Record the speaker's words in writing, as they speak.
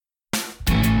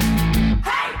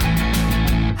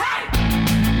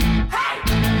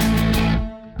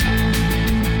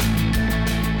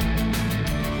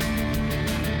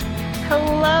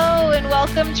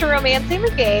welcome to Romancing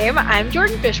the Game. I'm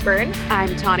Jordan Fishburne.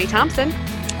 I'm Tawny Thompson.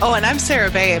 Oh, and I'm Sarah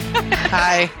Babe.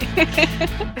 Hi.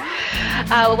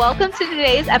 Welcome to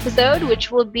today's episode,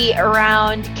 which will be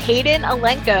around Kaidan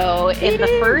Alenko in the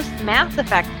first Mass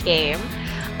Effect game.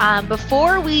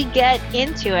 Before we get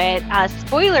into it,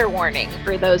 spoiler warning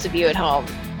for those of you at home.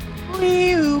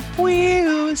 Wee-oo,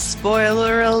 wee-oo,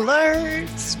 spoiler alert,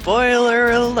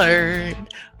 spoiler alert.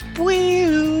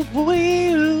 Wee-oo,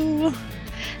 wee-oo.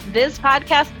 This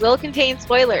podcast will contain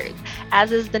spoilers.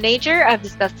 As is the nature of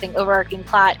discussing overarching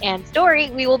plot and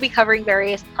story, we will be covering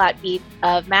various plot beats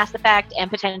of Mass Effect and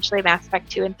potentially Mass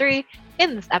Effect 2 and 3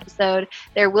 in this episode.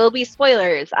 There will be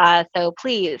spoilers, so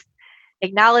please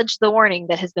acknowledge the warning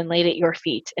that has been laid at your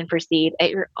feet and proceed at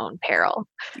your own peril.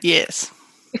 Yes.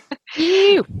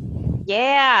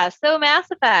 Yeah, so Mass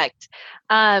Effect.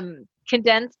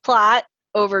 Condensed plot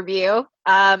overview.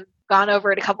 Gone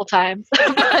over it a couple times.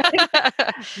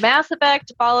 Mass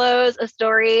Effect follows a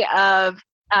story of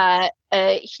a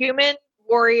human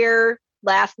warrior,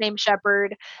 last name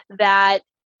Shepard, that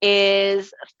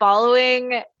is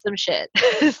following some shit.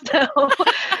 So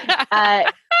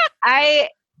I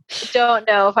don't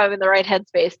know if I'm in the right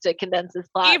headspace to condense this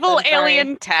plot. Evil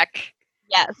alien tech.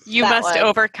 Yes. You must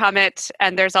overcome it,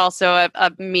 and there's also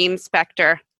a mean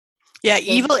specter. Yeah,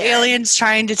 evil aliens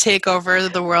trying to take over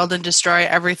the world and destroy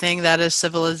everything that is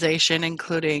civilization,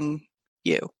 including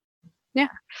you. Yeah.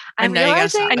 I'm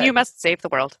realizing, and you must save the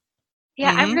world.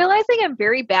 Yeah, I'm realizing I'm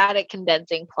very bad at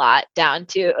condensing plot down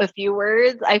to a few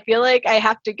words. I feel like I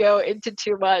have to go into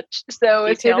too much. So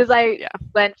as soon as I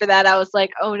went for that, I was like,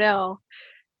 oh no.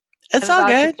 It's all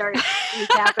good. Start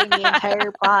recapping the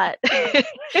entire plot.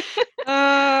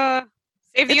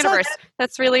 Save the universe.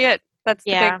 That's really it. That's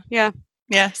the big,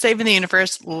 Yeah, saving the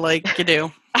universe like you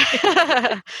do.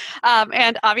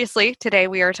 And obviously, today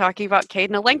we are talking about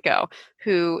Kaidan Alenko,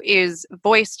 who is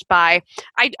voiced by...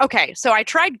 So I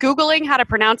tried Googling how to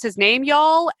pronounce his name,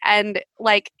 y'all, and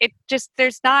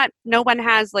no one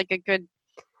has like a good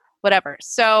whatever.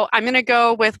 So I'm going to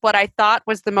go with what I thought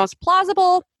was the most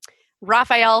plausible,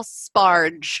 Raphael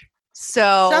Sbarge.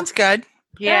 So sounds good.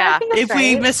 Yeah. If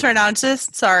we mispronounce this,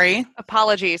 sorry.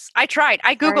 Apologies. I tried.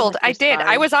 I Googled. I did.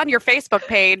 I was on your Facebook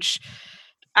page.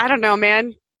 I don't know,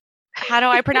 man. How do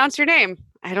I pronounce your name?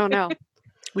 I don't know.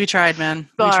 We tried, man.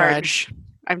 Sbarge. We tried.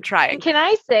 I'm trying. Can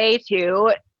I say,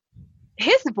 too,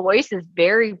 his voice is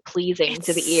very pleasing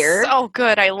to the ear. Oh,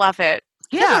 good. I love it.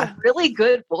 He has a really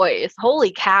good voice.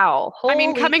 Holy cow.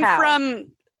 Coming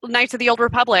from Knights of the Old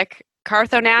Republic,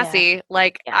 Carth Onasi,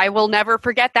 I will never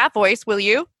forget that voice, will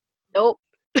you? Nope.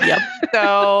 Yep.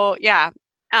 So, yeah.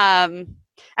 And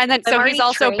then, so he's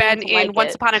also been in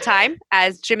Once Upon a Time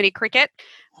as Jiminy Cricket,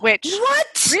 which...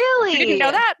 What? Really? You didn't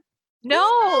know that?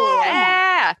 No.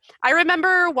 Yeah. I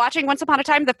remember watching Once Upon a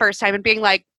Time the first time and being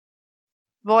like,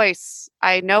 voice,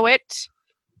 I know it.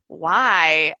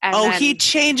 Why? And he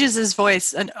changes his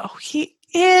voice. And he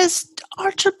is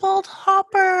Archibald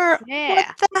Hopper. Yeah.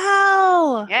 What the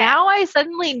hell? Yeah. Now I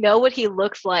suddenly know what he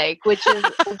looks like, which is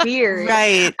weird.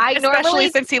 Right. Especially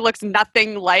since he looks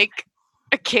nothing like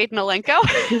a Kaidan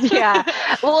Alenko. Yeah.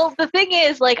 Well, the thing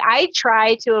is, I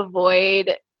try to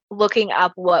avoid looking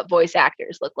up what voice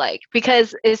actors look like,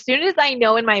 because as soon as I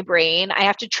know in my brain, I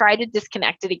have to try to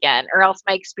disconnect it again, or else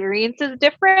my experience is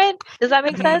different. Does that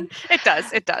make sense? It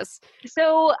does. It does.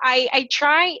 So I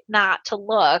try not to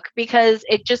look, because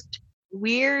it just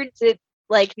weirds it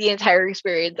the entire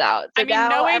experience out. So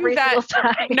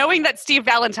knowing that Steve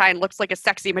Valentine looks like a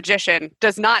sexy magician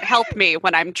does not help me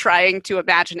when I'm trying to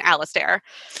imagine Alistair.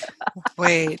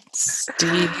 Wait,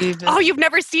 Steve. Oh, you've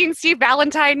never seen Steve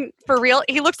Valentine for real?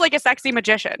 He looks like a sexy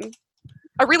magician.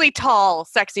 A really tall,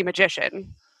 sexy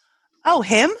magician. Oh,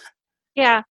 him?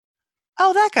 Yeah.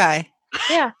 Oh, that guy.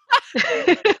 Yeah.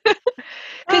 Because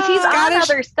he's on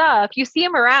other stuff. You see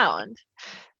him around.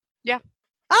 Yeah.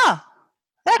 Oh,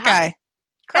 that guy.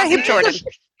 Yeah, Jordan.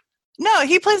 No,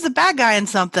 he plays the bad guy in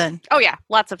something. Oh, yeah.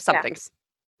 Lots of somethings.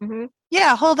 Yeah. Mm-hmm.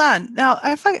 Yeah, hold on. No,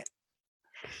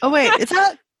 Oh, wait. Is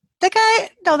that guy?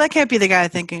 No, that can't be the guy I'm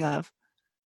thinking of.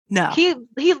 No. He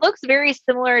looks very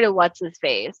similar to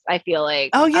What's-His-Face, I feel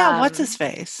like. Oh, yeah.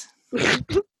 What's-His-Face?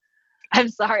 I'm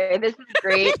sorry. This is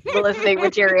great listening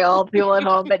material, people at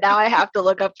home, but now I have to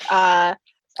look up... sorry.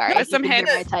 Give us some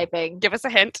hints. My typing. Give us a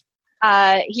hint.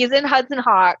 He's in Hudson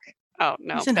Hawk. Oh,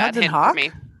 no. He's in Bad Hudson hint Hawk? for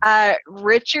me.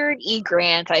 Richard E.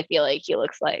 Grant, I feel like he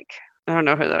looks like. I don't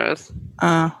know who that is.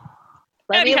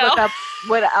 Let me look up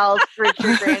what else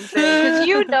Richard Grant's in, because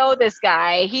you know this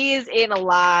guy. He's in a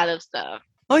lot of stuff.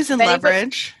 Oh, he's in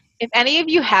Leverage. If any of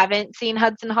you haven't seen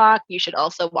Hudson Hawk, you should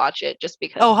also watch it, just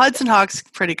because. Oh, Hudson Hawk's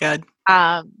pretty good.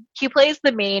 He plays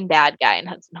the main bad guy in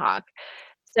Hudson Hawk.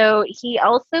 So he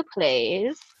also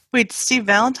plays Wait, Steve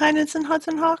Valentine is in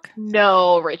Hudson Hawk?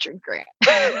 no Richard Grant.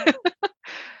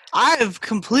 I'm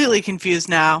completely confused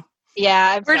now.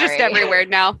 Yeah, We're just everywhere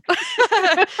now.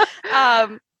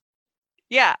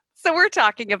 Yeah, so we're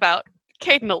talking about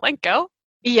Caden Alenko,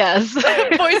 Yes.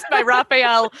 voiced by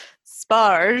Raphael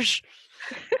Sbarge.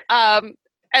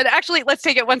 And actually, let's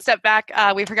take it one step back.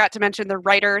 We forgot to mention the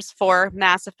writers for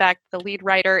Mass Effect. The lead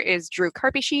writer is Drew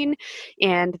Karpyshyn,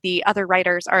 and the other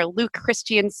writers are Luke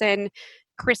Christiansen,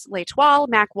 Chris L'Etoile,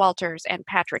 Mac Walters, and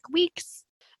Patrick Weeks.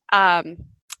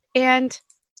 And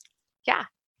yeah.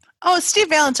 Oh, Steve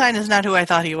Valentine is not who I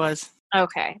thought he was.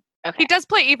 Okay. He does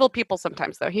play evil people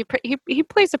sometimes, though. He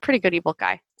plays a pretty good evil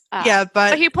guy. Yeah,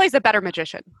 but he plays a better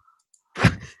magician.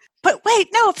 But wait,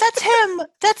 no, if that's him,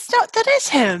 that is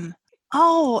him.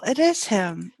 Oh, it is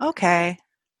him. Okay.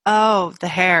 Oh, the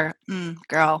hair.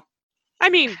 Girl. I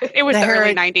mean, it was the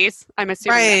early 90s. I'm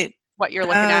assuming right. What you're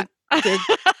looking at.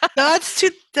 No, that's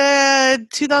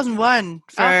 2001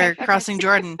 for Crossing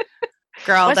Jordan.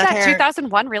 Girl, was that that hair.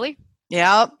 2001, really?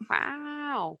 Yep.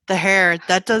 Wow. The hair.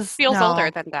 That does feels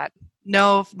older than that.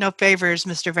 No favors,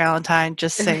 Mr. Valentine.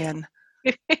 Just saying.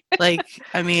 Like,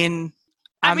 I mean,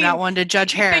 I'm not one to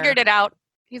judge hair. Figured it out.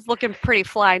 He's looking pretty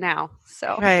fly now.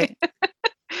 So right.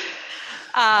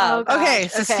 Okay,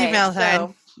 so Steve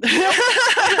Valentine.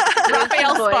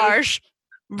 Raphael Sbarge.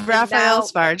 Raphael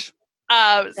Sbarge.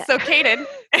 So Caden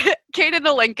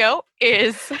Alenko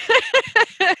is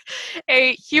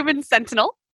a human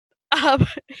sentinel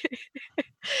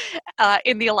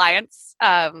in the Alliance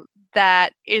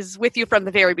that is with you from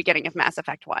the very beginning of Mass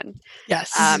Effect 1.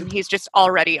 Yes. He's just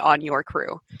already on your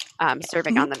crew,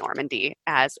 serving on the Normandy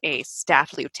as a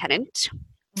staff lieutenant.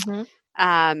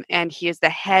 Mm-hmm. And he is the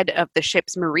head of the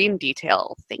ship's marine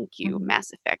detail. Thank you,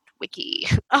 Mass Effect Wiki.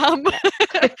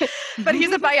 But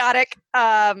he's a biotic,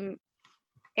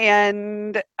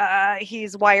 and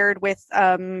he's wired with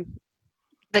the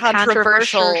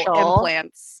controversial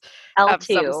implants L2 of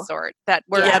some sort that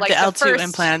were like the L2 first,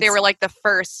 implants. They were like the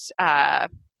first. Well,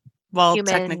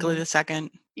 technically the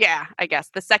second. Yeah, I guess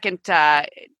the second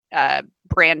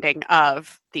branding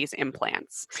of these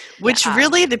implants. Which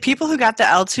really, the people who got the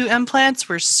L2 implants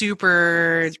were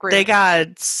screwed. They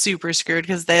got super screwed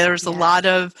because there was a lot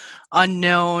of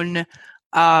unknown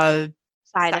side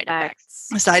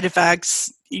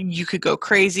effects. You could go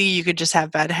crazy. You could just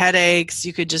have bad headaches.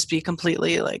 You could just be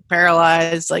completely like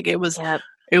paralyzed. Like it was bad.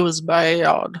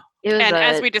 And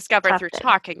as we discovered through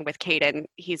talking with Caden,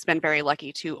 he's been very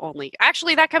lucky to only...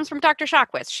 Actually, that comes from Dr.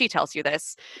 Shockwith. She tells you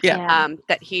this. Yeah.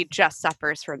 That he just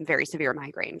suffers from very severe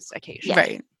migraines occasionally.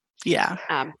 Right. Yeah.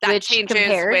 That changes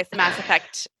with Mass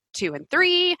Effect 2 and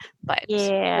 3, but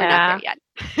we're not there yet.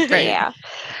 Right. Yeah.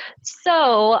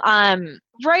 So,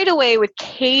 right away with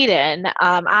Caden,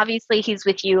 obviously he's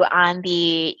with you on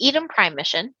the Eden Prime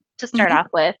mission to start off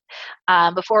with,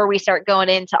 before we start going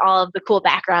into all of the cool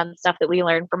background stuff that we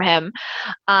learned from him.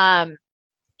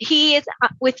 He is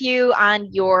with you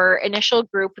on your initial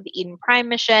group of the Eden Prime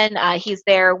mission. He's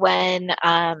there when,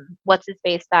 what's his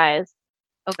face dies?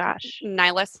 Oh gosh.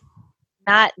 Nihilus?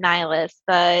 Not Nihilus,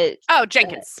 but... Oh,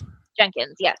 Jenkins.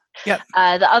 Jenkins, yes. Yep.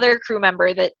 The other crew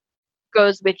member that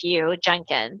goes with you,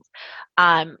 Jenkins.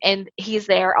 And he's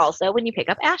there also when you pick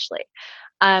up Ashley.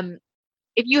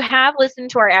 If you have listened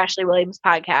to our Ashley Williams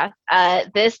podcast,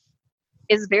 this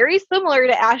is very similar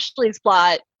to Ashley's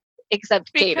plot,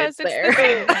 except Caden's there.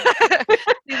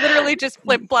 You literally just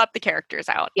flip-flop the characters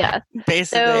out. Yeah.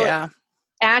 Basically, so,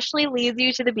 Ashley leads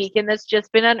you to the beacon that's just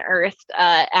been unearthed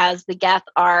as the Geth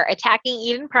are attacking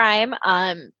Eden Prime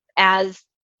as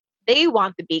they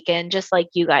want the beacon, just like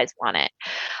you guys want it.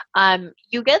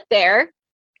 You get there.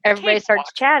 Everybody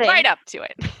starts chatting. Right up to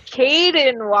it.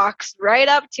 Caden walks right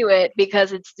up to it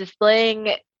because it's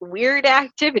displaying weird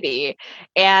activity.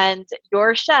 And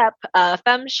your Shep,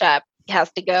 Fem Shep,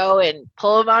 has to go and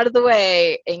pull him out of the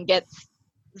way and gets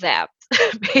zapped,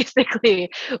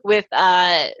 basically, with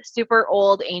super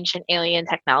old ancient alien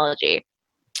technology.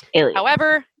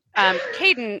 However,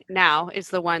 Caden now is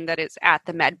the one that is at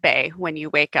the med bay when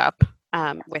you wake up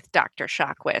with Dr.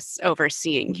 Shockwith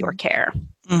overseeing your care.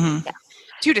 Mm-hmm. Yeah.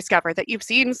 To discover that you've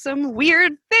seen some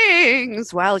weird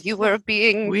things while you were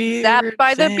being zapped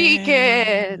by the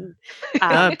beacon.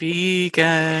 The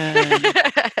beacon.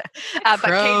 But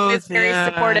Caden is very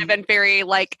supportive and very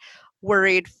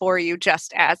worried for you,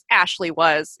 just as Ashley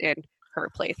was in her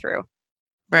playthrough.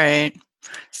 Right.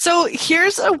 So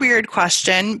here's a weird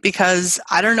question, because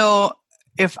I don't know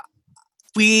if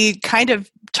we kind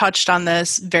of touched on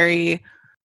this very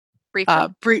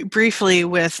briefly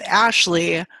with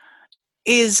Ashley.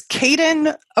 is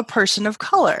Caden a person of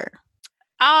color?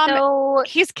 So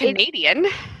He's Canadian.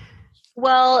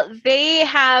 well, they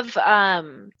have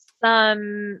some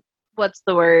what's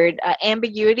the word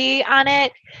ambiguity on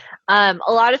it. A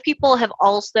lot of people have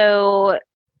also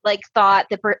like thought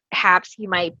that perhaps he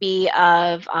might be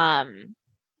of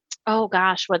oh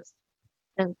gosh, what's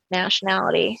the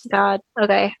nationality? God,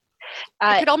 okay.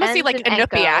 It could almost be ends like in Enko.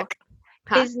 Inupiaq.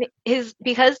 Huh? His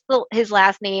because his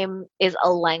last name is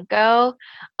Alenko.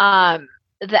 The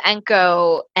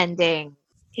Enko ending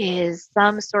is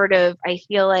some sort of, I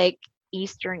feel like,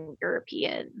 Eastern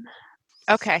European.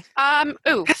 Okay.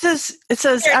 Ooh. It says Here it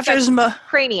after says- his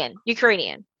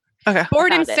Ukrainian. Okay.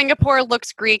 Born in Found it. Singapore,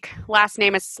 looks Greek. Last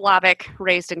name is Slavic.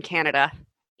 Raised in Canada.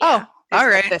 Oh, is all what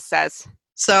right. This says.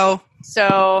 So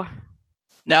So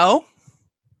no,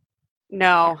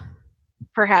 no.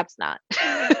 Perhaps not.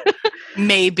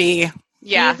 maybe.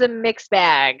 Yeah. He's a mixed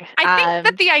bag. I think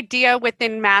that the idea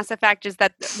within Mass Effect is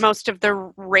that most of the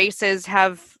races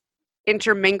have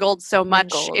intermingled so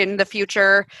much Mingled. in the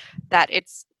future that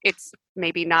it's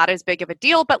maybe not as big of a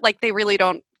deal, but like they really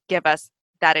don't give us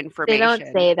that they information.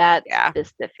 don't say that Yeah.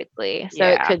 specifically, so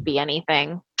it Yeah. could be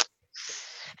anything.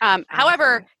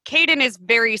 However, Caden is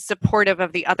very supportive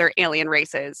of the other alien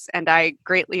races, and I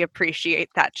greatly appreciate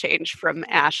that change from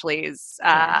Ashley's.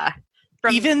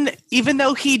 Even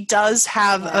though he does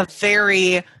have Yeah. a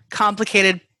very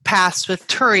complicated past with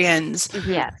Turians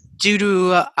Yes, due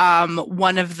to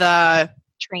one of the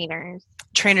trainers.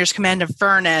 Commander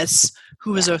Furness,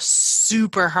 who was a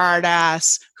super hard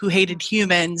ass who hated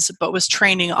humans but was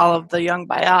training all of the young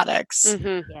biotics.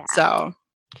 Mhm. Yeah, So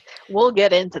we'll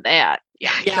get into that.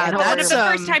 Yeah, Yeah, Can't One hold of that's, the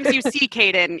first times you see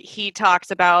Caden, he talks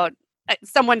about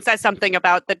someone says something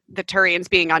about the Turians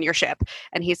being on your ship,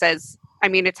 and he says, "I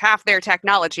mean, it's half their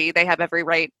technology. They have every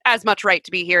right, as much right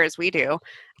to be here as we do."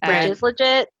 Which And is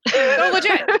legit. so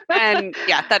legit. And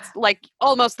yeah, that's like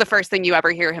almost the first thing you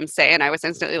ever hear him say, and I was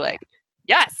instantly like,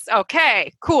 "Yes,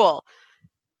 okay, cool,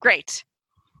 great."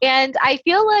 And I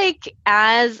feel like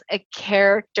as a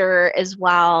character as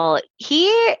well,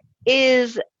 he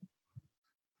is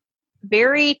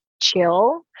very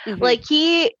chill. Mhm. Like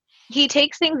he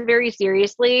takes things very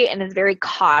seriously and is very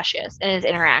cautious in his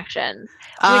interactions.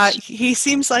 Which he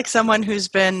seems like someone who's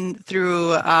been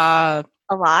through a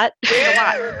lot.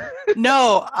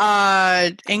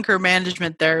 anger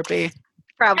management therapy.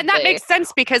 Probably. And that makes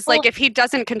sense because, like, Well- if he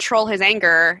doesn't control his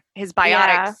anger, his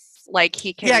biotics, like,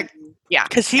 he can,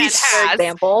 Because he's And for has.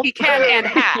 example. he can and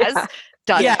has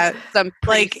done Yeah, some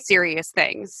pretty like- serious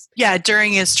things.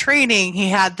 during his training he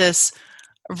had this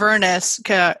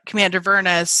Commander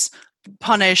Vernus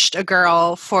punished a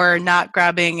girl for not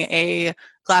grabbing a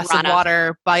glass Rana. of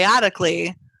water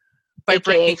biotically by AKA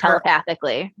breaking her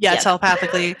telepathically.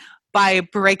 telepathically by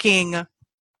breaking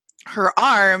her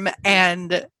arm,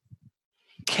 and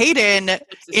Caden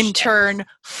in turn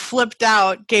flipped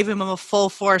out, gave him a full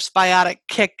force biotic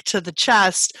kick to the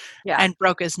chest, Yeah. and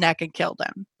broke his neck and killed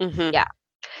him. Mhm. Yeah.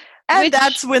 And Which-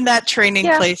 that's when that training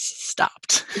Yeah. place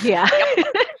stopped. Yeah.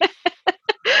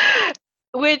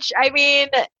 Which, I mean,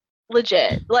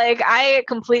 legit. Like, I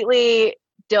completely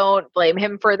don't blame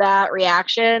him for that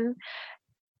reaction.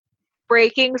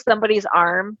 Breaking somebody's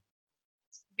arm,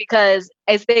 because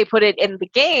as they put it in the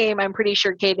game, I'm pretty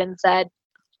sure Caden said,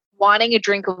 wanting a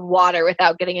drink of water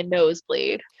without getting a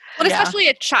nosebleed. But Yeah. especially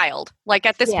a child. Like,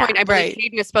 at this Yeah. point, I believe Right.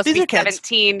 Caden is supposed These to are be kids.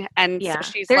 17, and Yeah.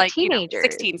 so she's They're like, teenagers.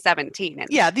 16, 17. And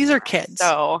Yeah, these are kids.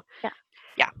 so,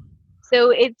 So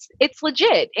it's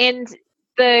legit. And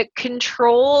the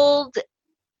controlled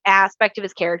aspect of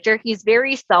his character, he's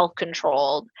very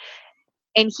self-controlled.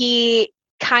 And he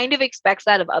kind of expects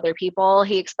that of other people.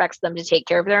 He expects them to take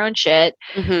care of their own shit.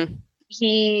 mhm.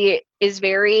 He is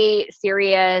very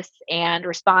serious and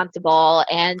responsible,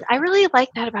 and I really like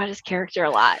that about his character a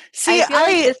lot. See, I feel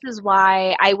like this is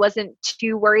why I wasn't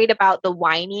too worried about the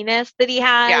whininess that he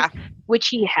has, Yeah. which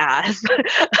he has.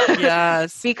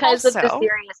 yes. Because of the Also-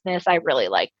 seriousness, I really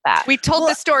like that. We told Well-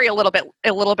 the story a little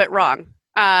bit wrong.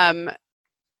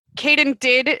 Caden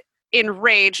did in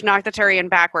rage knock the Turian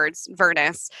backwards,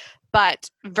 Vernus, but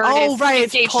Vernus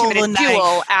engaged pulled him in a a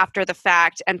duel knife. after the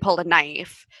fact and pulled a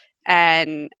knife,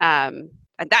 and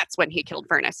that's when he killed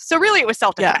Vernus. So really, it was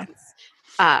self-defense.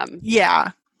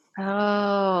 Yeah.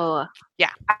 Oh, Yeah.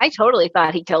 I totally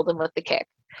thought he killed him with the kick.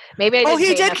 Maybe I didn't. He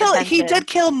pay did enough kill. He attention. did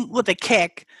kill him with a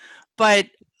kick, but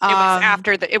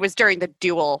It was during the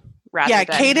duel. Rather yeah,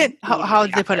 than Caden. How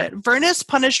did they put after. it? Vernus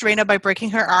punished Reyna by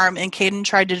breaking her arm, and Caden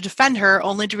tried to defend her,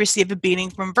 only to receive a beating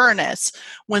from Vernus.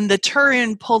 When the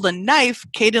Turian pulled a knife,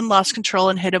 Caden lost control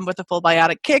and hit him with a full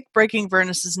biotic kick, breaking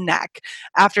Vernus's neck.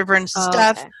 After Vernus's Oh,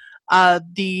 death, okay.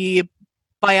 the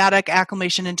biotic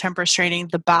acclimation and tempers training,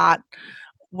 the bot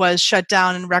was shut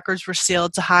down and records were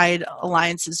sealed to hide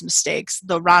Alliance's mistakes.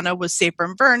 Though Rana was safe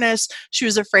from Vernus, she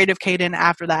was afraid of Caden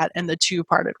after that, and the two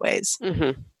parted ways.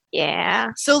 Mm-hmm.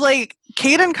 Yeah. So, like,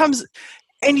 Caden comes,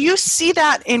 and you see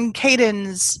that in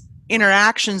Caden's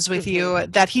interactions with you,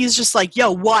 that he's just like,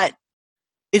 yo, what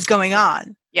is going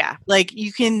on? Yeah. Like,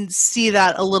 you can see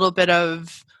that a little bit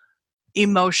of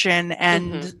emotion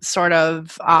and sort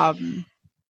of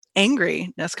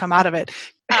angriness come out of it.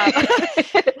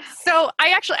 So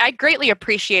I greatly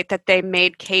appreciate that they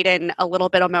made Caden a little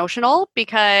bit emotional,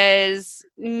 because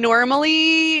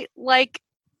normally, like,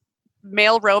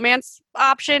 male romance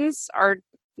options are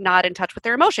not in touch with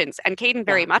their emotions, and Caden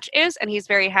very much is, and he's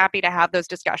very happy to have those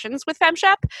discussions with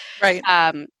FemShep. Right.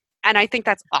 And I think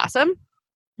that's awesome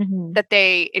that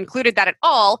they included that at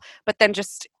all, but then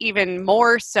just even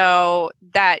more so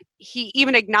that he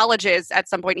even acknowledges at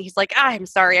some point, he's like, I'm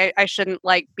sorry, I shouldn't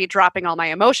like be dropping all my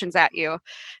emotions at you.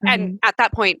 And at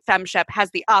that point, FemShep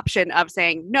has the option of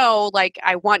saying, no, like,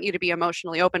 I want you to be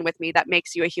emotionally open with me. That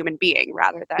makes you a human being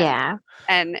rather than,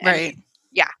 and it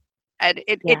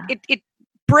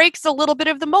breaks a little bit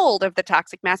of the mold of the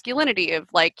toxic masculinity of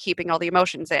like keeping all the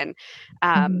emotions in.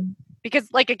 Because,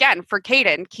 like, again, for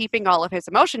Caden, keeping all of his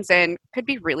emotions in could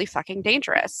be really fucking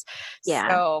dangerous. Yeah.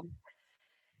 So,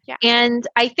 yeah. And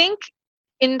I think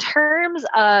in terms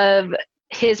of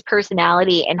his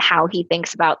personality and how he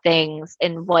thinks about things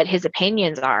and what his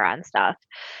opinions are on stuff,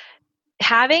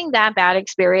 having that bad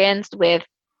experience with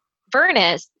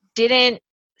Vernus didn't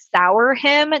sour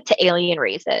him to alien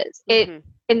races. It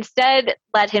instead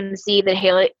let him see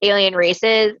that alien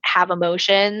races have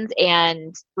emotions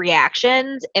and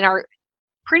reactions and are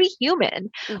pretty human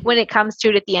when it comes to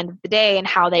it at the end of the day and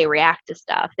how they react to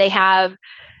stuff. They have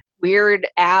weird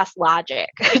ass logic,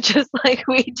 just like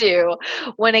we do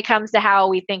when it comes to how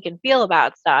we think and feel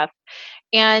about stuff.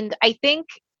 And I think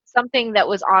something that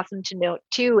was awesome to note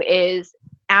too is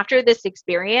after this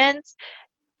experience,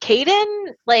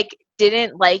 Caden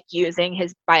didn't like using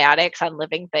his biotics on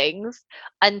living things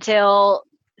until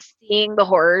seeing the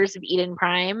horrors of Eden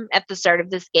Prime at the start of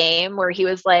this game, where he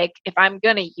was like, if I'm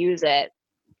gonna use it,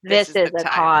 this is a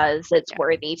cause that's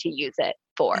worthy to use it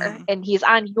for. And he's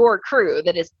on your crew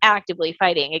that is actively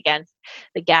fighting against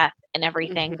the Geth and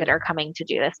everything that are coming to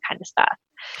do this kind of stuff.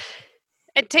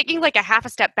 And taking like a half a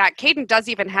step back, Caden does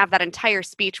even have that entire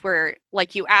speech where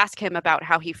like you ask him about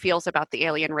how he feels about the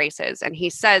alien races, and he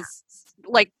says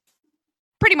like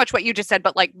pretty much what you just said,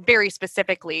 but like very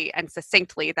specifically and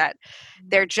succinctly that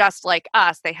they're just like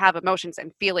us. They have emotions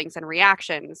and feelings and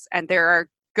reactions, and there are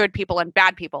good people and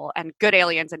bad people and good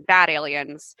aliens and bad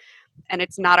aliens. And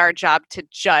it's not our job to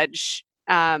judge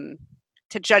an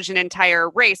entire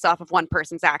race off of one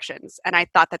person's actions. And I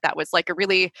thought that was like a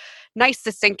really nice,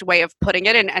 succinct way of putting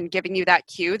it and giving you that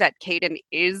cue that Caden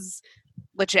is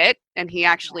legit and he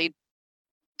actually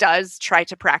does try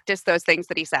to practice those things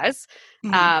that he says.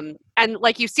 And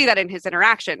like you see that in his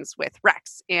interactions with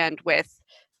Rex and with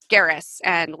Garrus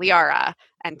and Liara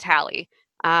and Tally.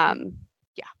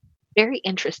 Very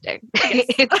interesting. Yes.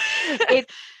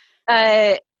 It's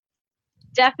a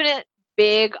definite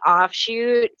big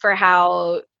offshoot for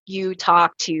how you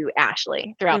talk to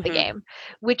Ashley throughout the game,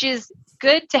 which is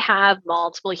good to have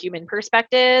multiple human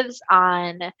perspectives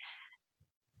on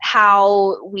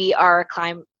how we are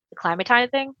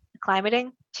acclimatizing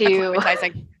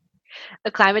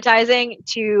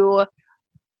to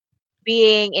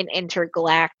being an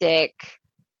intergalactic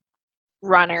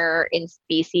runner in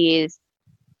species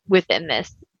within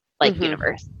this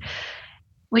universe,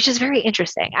 which is very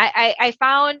interesting. I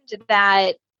found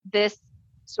that this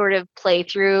sort of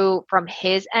playthrough from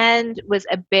his end was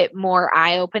a bit more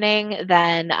eye-opening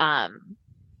than a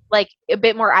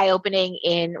bit more eye-opening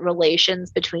in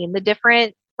relations between the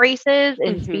different races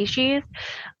and species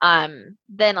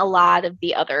than a lot of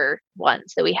the other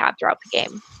ones that we have throughout the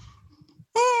game.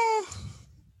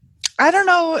 I don't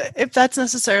know if that's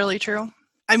necessarily true.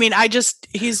 I mean,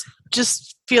 he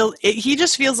just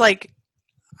feels like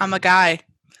I'm a guy.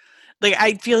 Like,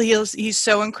 I feel he's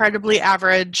so incredibly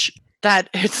average that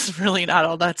it's really not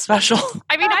all that special.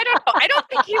 I mean, I don't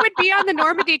think he would be on the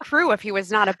Normandy crew if he was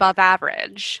not above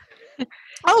average.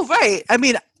 Oh, right. I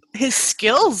mean, his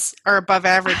skills are above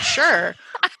average, sure.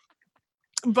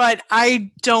 But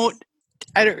I don't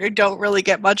really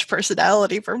get much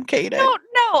personality from Caden. No,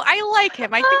 I like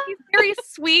him. I think he's very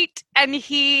sweet, and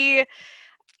he's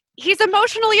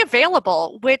emotionally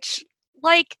available, which,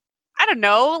 like, I don't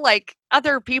know, like,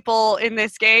 other people in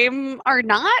this game are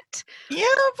not. Yeah,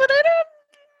 but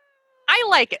I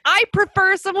like it. I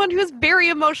prefer someone who's very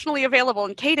emotionally available,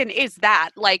 and Caden is that.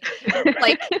 Like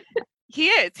He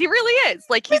is. He really is.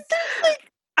 Like, he's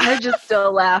I'm just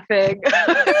still laughing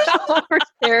over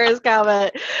Sarah's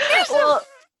comment. Well,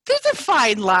 there's a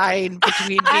fine line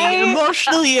between being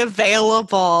emotionally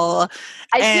available.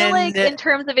 I feel like in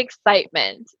terms of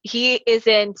excitement, he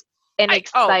isn't an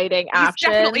exciting option.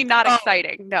 He's definitely not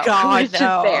exciting. No. God, which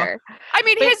no. is fair. I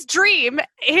mean, his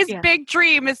big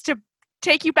dream is to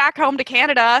take you back home to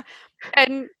Canada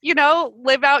and, you know,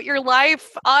 live out your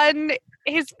life on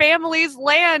his family's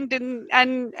land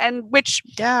and which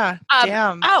damn.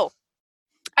 Oh,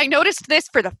 I noticed this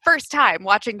for the first time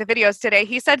watching the videos today.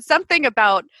 He said something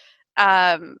about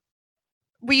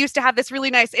we used to have this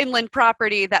really nice inland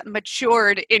property that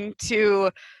matured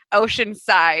into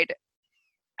Oceanside.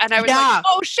 And I was like,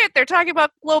 oh shit, they're talking about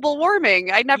global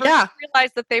warming. I never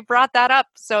realized that they brought that up.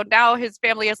 So now his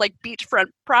family has like beachfront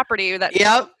property that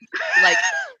like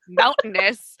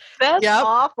mountainous. That's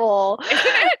awful. Isn't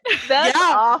it? That's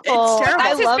awful. It's terrible.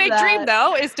 That's his big dream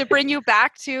though, is to bring you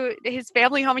back to his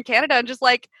family home in Canada and just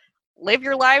like live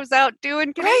your lives out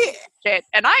doing Canadian shit.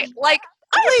 And I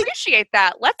appreciate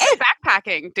that. Let's go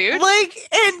backpacking, dude. Like,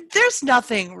 and there's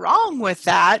nothing wrong with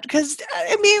that because,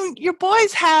 I mean, your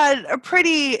boy's had a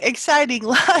pretty exciting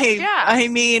life. Yeah. I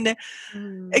mean,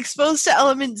 exposed to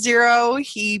element 0,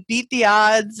 he beat the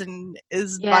odds and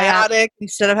is biotic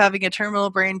instead of having a terminal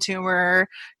brain tumor.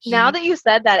 Now that you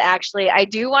said that, actually, I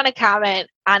do want to comment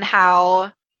on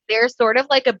how there's sort of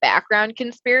like a background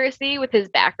conspiracy with his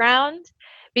background.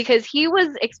 Because he was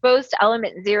exposed to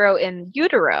element 0 in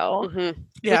utero,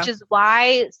 which is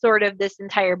why sort of this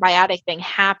entire biotic thing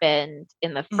happened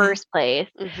in the first place,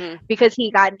 because he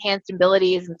got enhanced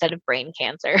abilities instead of brain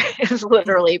cancer, is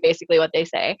literally basically what they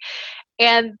say.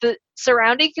 And the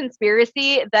surrounding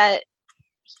conspiracy that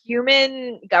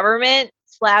human government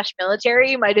 /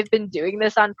 military might have been doing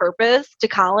this on purpose to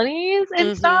colonies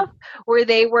and stuff, where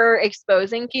they were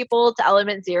exposing people to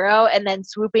element 0 and then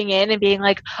swooping in and being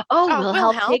like, we'll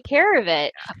help take care of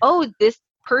it. Oh, this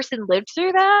person lived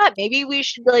through that. Maybe we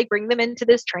should like bring them into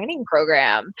this training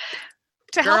program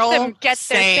to help them get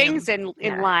their things in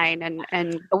line.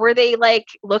 And were they like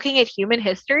looking at human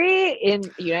history in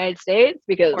the United States?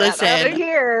 Because listen,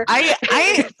 here, I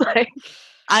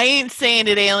ain't saying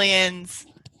it aliens,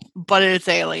 but it's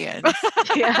aliens.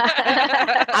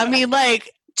 I mean,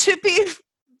 like, to be...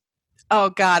 Oh,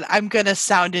 God, I'm going to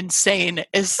sound insane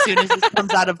as soon as this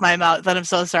comes out of my mouth, but I'm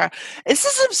so sorry. This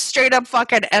is some straight-up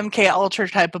fucking MK Ultra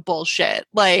type of bullshit.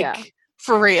 Like,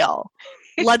 for real.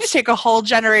 Let's take a whole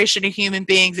generation of human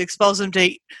beings, expose them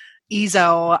to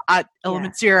EZO at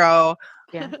element 0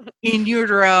 in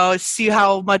utero, see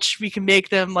how much we can make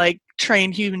them, like,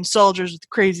 train human soldiers with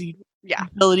crazy...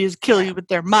 abilities to kill you with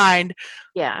their mind.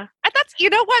 And that's, you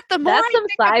know what, the more that's some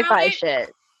sci-fi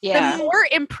shit. The more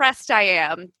impressed I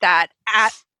am that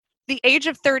at the age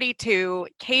of 32,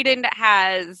 Caden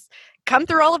has come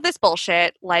through all of this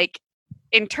bullshit, like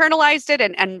internalized it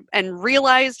and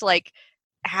realized, like,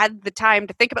 had the time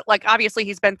to think about, like, obviously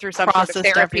he's been through some sort of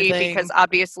therapy because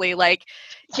obviously, like,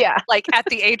 like at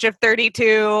the age of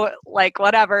 32, like,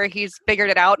 whatever, he's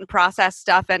figured it out and processed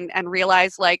stuff and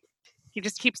realized, like, he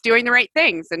just keeps doing the right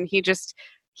things, and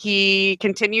he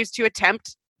continues to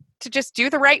attempt to just do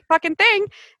the right fucking thing,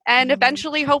 and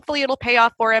eventually, hopefully, it'll pay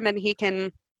off for him, and he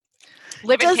can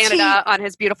live in Canada on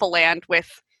his beautiful land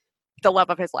with the love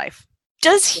of his life.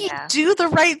 Does he do the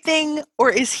right thing, or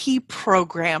is he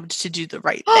programmed to do the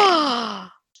right thing?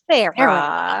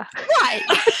 Sarah. Right.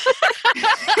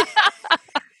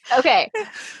 Okay,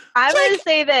 I'm going to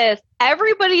say this.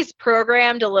 Everybody's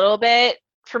programmed a little bit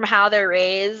from how they're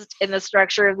raised in the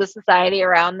structure of the society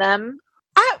around them.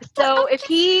 So if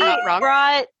he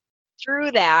brought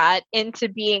through that into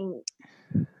being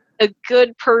a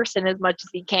good person as much as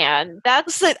he can,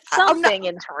 that's something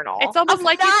internal. It's almost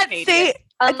like he's Canadian.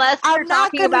 Unless you're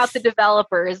talking about the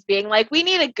developers being like, we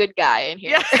need a good guy in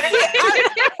here.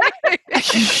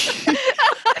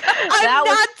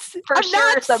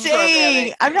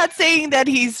 I'm not saying that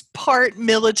he's part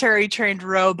military trained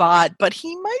robot, but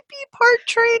he might be part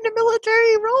trained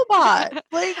military robot.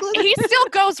 Like, he still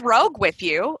goes rogue with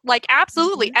you. Like,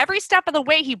 absolutely. Every step of the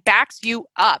way, he backs you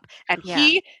up, and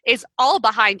he is all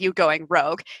behind you going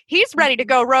rogue. He's ready to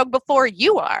go rogue before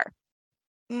you are.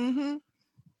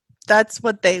 That's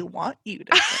what they want you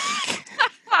to think.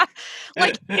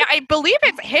 Like, I believe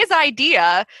it's his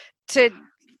idea to,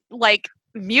 like,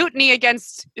 mutiny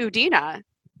against Udina.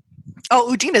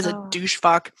 Oh, Udina's a douche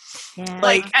fuck.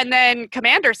 Like, and then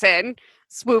Commanderson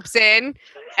swoops in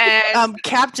and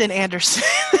Captain Anderson.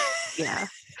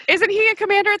 Isn't he a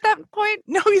commander at that point?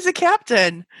 No, he's a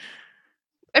captain.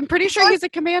 I'm pretty sure he's a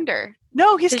commander.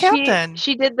 No, he's captain.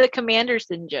 She did the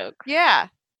Commanderson joke. Yeah.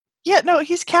 Yeah, no,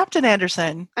 he's Captain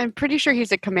Anderson. I'm pretty sure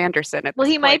he's a commanderson at Well,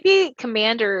 this he might point. be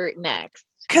commander next.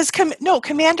 Because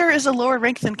commander is a lower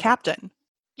rank than captain.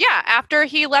 Yeah, after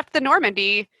he left the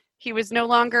Normandy, he was no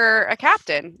longer a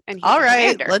captain, and he's All a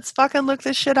right, commander. let's fucking look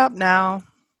this shit up now.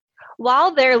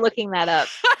 While they're looking that up,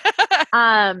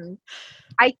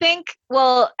 I think,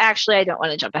 well, actually, I don't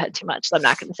want to jump ahead too much, so I'm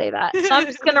not going to say that. So I'm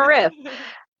just going to riff.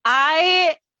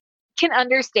 I can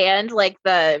understand like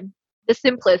the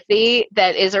simplicity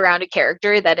that is around a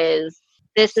character that is,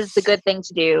 this is the good thing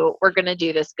to do. We're going to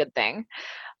do this good thing.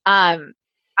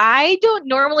 I don't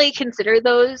normally consider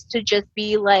those to just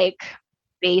be like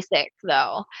basic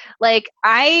though. Like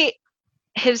I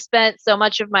have spent so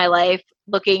much of my life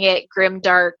looking at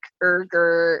grimdark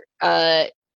Urger,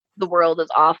 the world is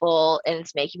awful and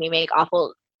it's making me make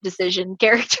awful decision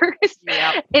characters.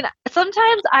 Yep. And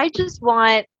sometimes I just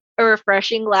want a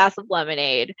refreshing glass of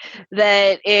lemonade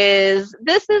that is,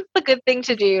 this is the good thing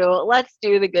to do. Let's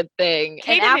do the good thing.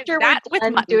 Kaden and after is that we're with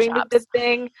done mutton doing chops. the good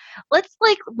thing, let's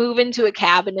like move into a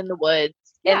cabin in the woods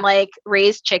Yeah. and like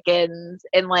raise chickens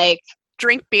and like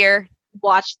Drink beer.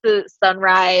 watch the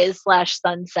sunrise /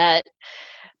 sunset,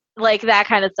 like that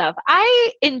kind of stuff.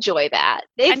 I enjoy that.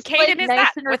 It's And Kaden like, is nice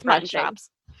that and with mutton refreshing. chops.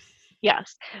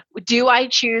 Yes. Do I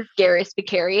choose Garrus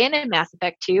Vakarian in Mass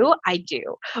Effect 2? I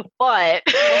do. But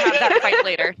We'll have that fight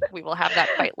later. We will have that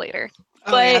fight later.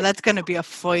 Oh yeah, But- that's gonna be a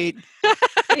fight.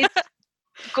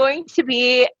 it's going to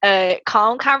be a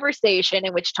calm conversation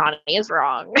in which Tawny is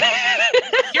wrong.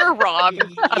 You're wrong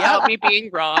about me being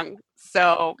wrong.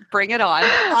 So bring it on.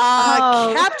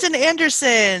 Oh. Captain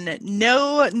Anderson.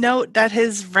 No note that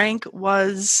his rank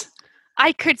was.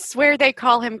 I could swear they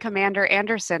call him Commander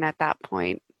Anderson at that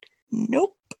point.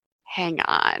 Nope. Hang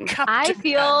on. I Captain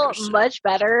feel Anderson. much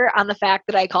better on the fact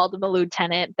that I called him a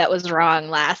lieutenant. That was wrong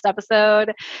last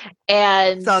episode.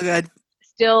 And It's all good.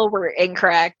 still were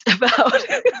incorrect about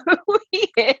who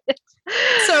he is.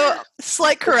 So,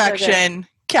 slight so good. correction,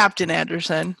 Captain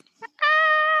Anderson.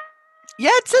 Yeah,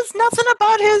 it says nothing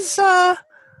about his.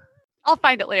 I'll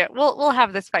find it later. We'll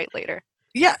have this fight later.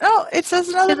 Yeah, no, it says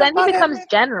nothing Because then about he becomes him.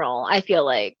 general, I feel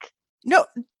like. No,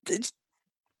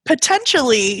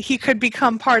 potentially he could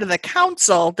become part of the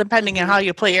council, depending on how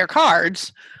you play your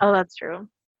cards. Oh, that's true.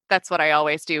 That's what I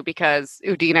always do because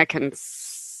Udina can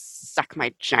suck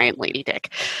my giant lady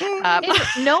dick. And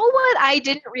know what I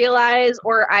didn't realize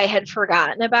or I had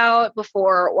forgotten about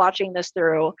before watching this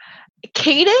through?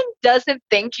 Kaden doesn't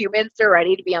think humans are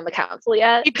ready to be on the council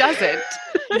yet. He doesn't.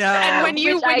 No. And when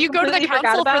you Which I go to the completely forgot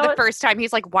council for the about. first time,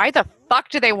 he's like, "Why the fuck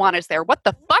do they want us there? What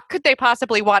the fuck could they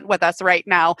possibly want with us right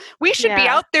now? We should be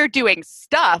Yeah. out there doing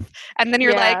stuff." And then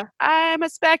you're Yeah. like, "I'm a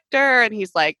Spectre," and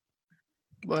he's like,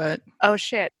 What? "Oh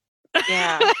shit."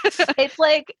 Yeah. It's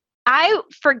like I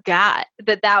forgot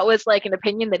that was like an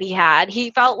opinion that he had.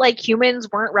 He felt like humans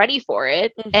weren't ready for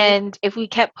it. Mhm. And if we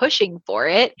kept pushing for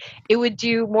it, it would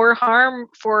do more harm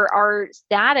for our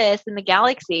status in the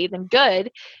galaxy than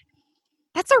good.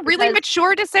 That's a really Because-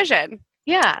 mature decision.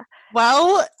 Yeah.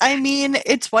 Well, I mean,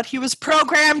 it's what he was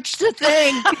programmed to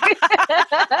think.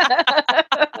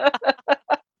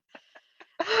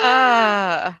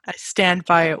 I stand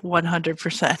by it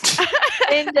 100%.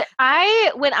 And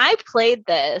when I played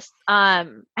this,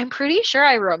 I'm pretty sure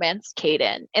I romanced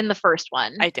Kaden in the first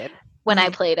one. I did. When I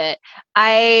played it,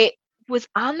 I was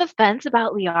on the fence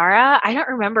about Liara. I don't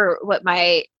remember what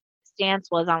my stance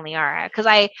was on Liara because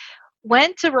I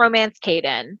went to romance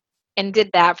Kaden and did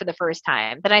that for the first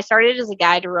time. Then I started as a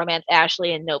guy to romance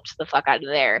Ashley and noped the fuck out of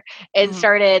there and Mhm.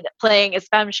 started playing as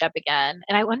Femshep again.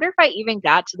 And I wonder if I even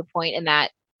got to the point in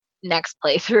that next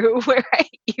playthrough where I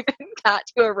even got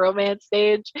to a romance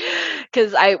stage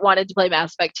because I wanted to play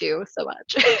Mass Effect 2 so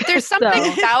much. There's something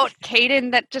So, about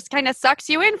Kaden that just kind of sucks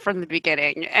you in from the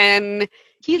beginning, and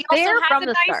he's he also there has from a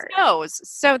the nice start. nose,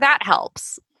 so that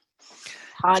helps.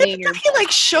 Tawny, If he like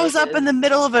shows up in the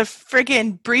middle of a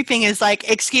friggin' briefing is like,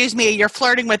 excuse me, you're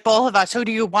flirting with both of us. Who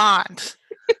do you want?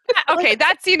 Okay,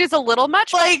 that scene is a little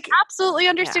much. But Like, I absolutely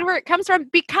understand where it comes from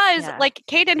because, Yeah. like,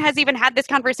 Kaden has even had this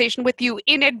conversation with you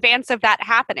in advance of that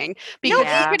happening. no, Because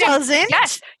Yeah. he you can, doesn't.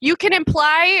 yes, you can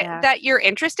imply Yeah. that you're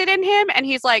interested in him, and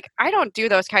he's like, "I don't do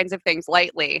those kinds of things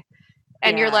lightly,"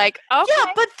 and you're Yeah. like, "Okay, Yeah,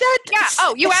 but that. yeah."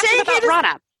 Oh, you asked him saying about it is-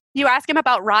 Rana. You ask him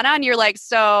about Rana, and you're like,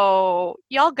 "So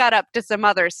y'all got up to some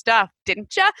other stuff,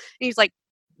 didn't ya?" And he's like,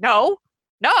 "No,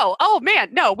 no. Oh man,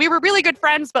 no. We were really good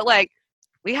friends, but like,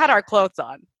 we had our clothes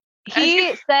on."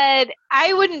 He said,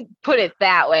 I wouldn't put it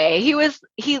that way.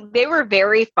 They were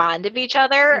very fond of each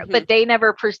other, Mhm. but they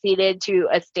never proceeded to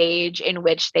a stage in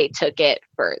which they took it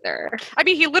further. I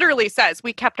mean, he literally says,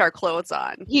 we kept our clothes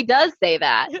on. He does say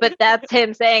that, but that's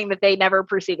him saying that they never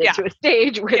proceeded Yeah. to a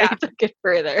stage where Yeah. they took it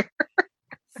further.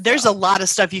 There's a lot of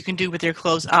stuff you can do with your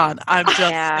clothes on. I'm just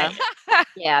Yeah. saying.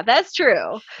 Yeah, that's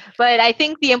true. But I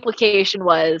think the implication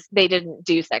was they didn't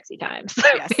do sexy times,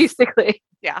 Yes. basically.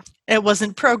 It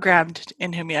wasn't programmed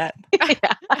in him yet.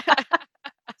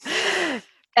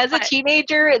 As a But-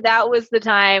 teenager, that was the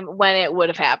time when it would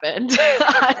have happened.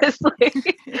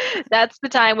 Honestly, that's the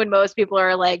time when most people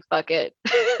are like, "Fuck it,"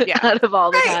 Yeah. out of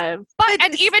all the Right. times. But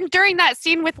and even during that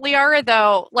scene with Liara,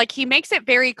 though, like he makes it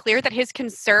very clear that his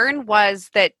concern was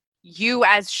that you,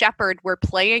 as Shepard, were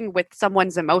playing with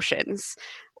someone's emotions.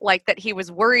 Like that he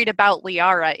was worried about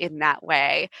Liara in that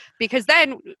way. Because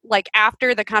then, like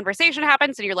after the conversation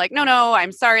happens, and you're like, "No,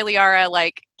 I'm sorry, Liara.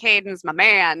 Like Caden's my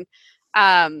man."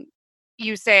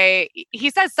 You say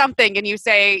he says something, and you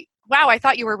say, wow, I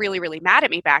thought you were really, really mad at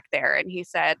me back there. And he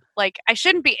said, like, I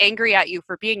shouldn't be angry at you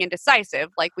for being indecisive.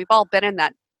 Like, we've all been in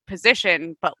that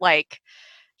position, but like,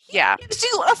 yeah. Gives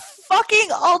you a fucking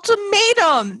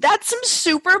ultimatum. That's some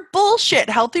super bullshit.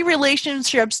 Healthy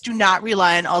relationships do not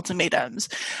rely on ultimatums.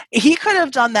 He could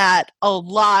have done that a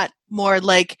lot more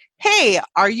like, hey,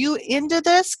 are you into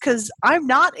this? Because I'm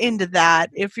not into that.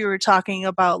 If you were talking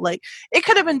about like, it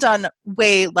could have been done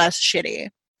way less shitty.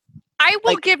 I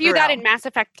will Like, give you for that real. in Mass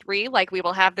Effect 3. Like, we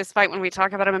will have this fight when we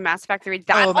talk about him in Mass Effect 3.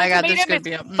 That Oh my God, this ultimatum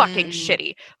could is be fucking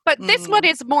shitty. But this one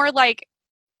is more like,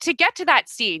 to get to that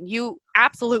scene, you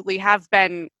absolutely have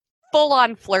been full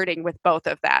on flirting with both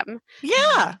of them.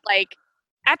 Yeah. Like,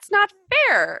 that's not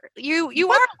fair. You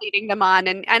are leading them on,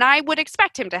 and I would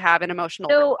expect him to have an emotional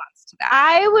So, response to that.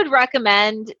 I would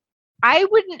recommend. I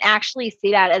wouldn't actually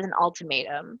see that as an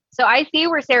ultimatum. So I see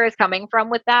where Sarah's coming from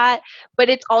with that, but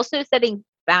it's also setting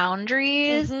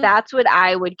boundaries. Mhm. That's what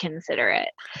I would consider it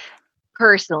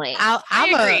personally. I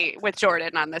agree with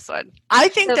Jordan on this one. I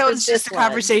think So that for was just this a one-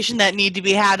 conversation that need to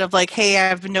be had of like, hey,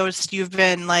 I've noticed you've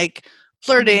been like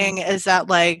flirting. Is that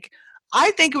like,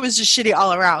 I think it was just shitty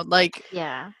all around. Like,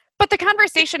 Yeah. But the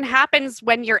conversation happens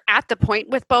when you're at the point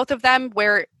with both of them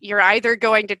where you're either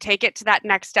going to take it to that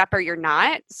next step or you're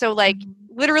not. So, like,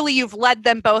 literally, you've led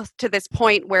them both to this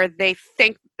point where they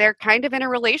think they're kind of in a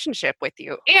relationship with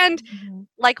you. And,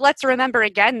 like, let's remember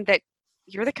again that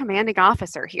you're the commanding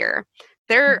officer here.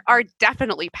 There are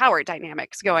definitely power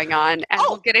dynamics going on, and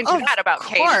we'll get into that about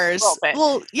Kate in a little bit.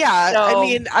 Well, yeah. I So-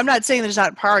 mean, I'm not saying there's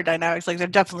not power dynamics. Like, there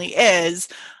definitely is.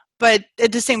 But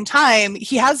at the same time,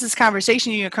 he has this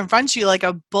conversation. You know, confronts you like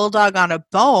a bulldog on a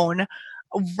bone,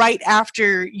 right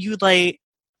after you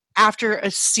after a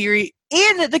series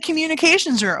in the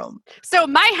communications room. So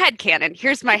my headcanon,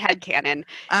 here's my headcanon,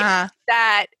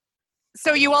 that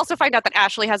so you also find out that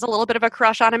Ashley has a little bit of a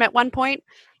crush on him at one point.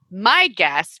 My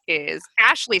guess is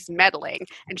Ashley's meddling,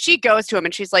 and she goes to him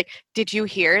and she's like, did you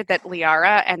hear that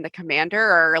Liara and the commander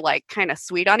are like kind of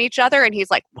sweet on each other? And he's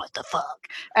like, what the fuck?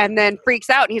 And then freaks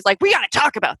out and he's like, we got to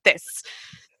talk about this.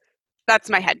 That's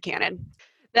my headcanon.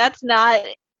 That's not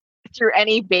through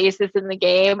any basis in the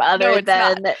game other it's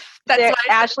than not. That's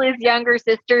why Ashley's younger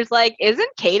sister's like, isn't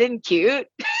Caden cute?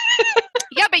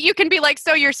 Yeah, but you can be like,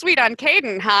 so you're sweet on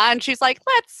Caden, huh? And she's like,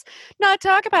 let's not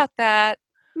talk about that.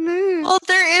 Well,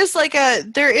 there is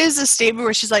a statement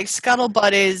where she's like,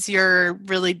 Scuttlebutt is you're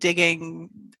really digging.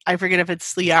 I forget if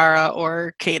it's Liara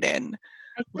or Caden.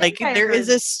 Like, there is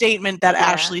a statement that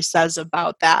Ashley says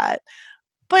about that.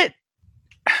 But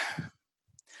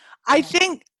I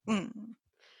think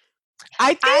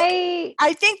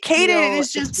I think Caden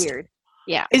is just weird.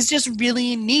 Yeah. Is just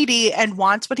really needy and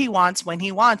wants what he wants when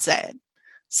he wants it.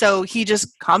 So he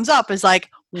just comes up as like,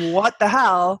 what the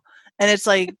hell? And it's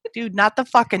like, dude, not the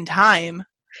fucking time.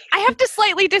 I have to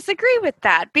slightly disagree with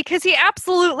that because he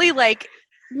absolutely like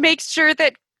makes sure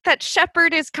that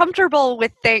Shepard is comfortable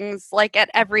with things like at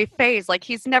every phase. Like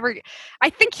he's never, I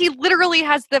think he literally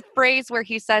has the phrase where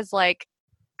he says like,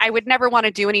 I would never want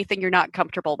to do anything you're not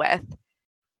comfortable with.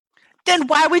 Then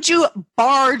why would you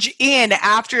barge in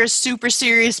after a super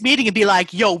serious meeting and be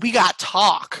like, yo, we got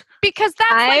talk? Because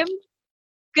that's I'm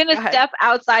gonna step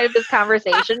outside of this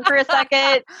conversation for a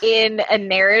second in a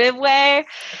narrative way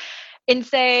and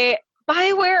say,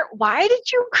 BioWare, why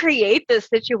did you create this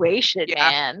situation,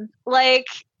 man? Like,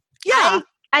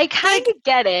 I kind of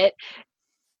get it.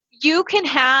 You can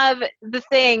have the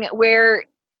thing where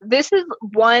this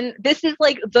is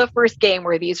like the first game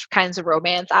where these kinds of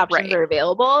romance options are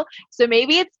available. So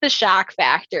maybe it's the shock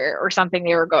factor or something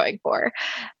they were going for.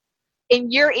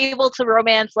 And you're able to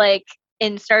romance like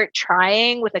and start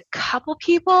trying with a couple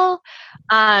people,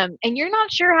 and you're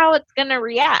not sure how it's going to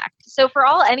react. So for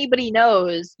all anybody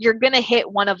knows, you're going to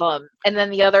hit one of them, and then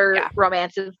the other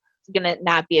romance is going to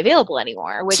not be available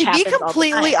anymore, which to be happens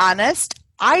completely all the time. honest,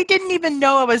 I didn't even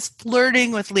know I was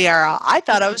flirting with Liara. I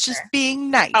thought I was just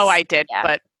being nice. Oh, I did,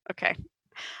 but okay.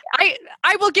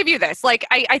 I will give you this. Like,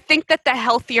 I think that the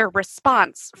healthier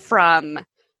response from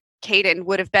Caden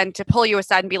would have been to pull you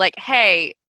aside and be like,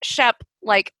 hey, Shep,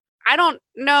 like, I don't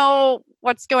know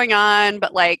what's going on,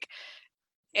 but like,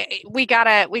 we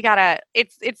gotta,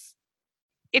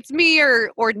 it's me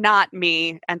or not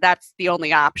me. And that's the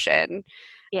only option.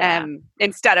 Yeah.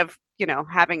 Instead of,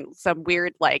 having some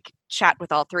weird like chat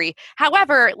with all three.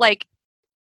 However, like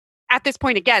at this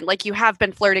point again, like you have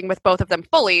been flirting with both of them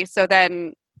fully. So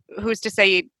then who's to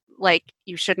say like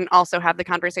you shouldn't also have the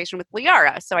conversation with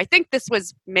Liara? So I think this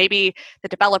was maybe the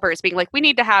developers being like, we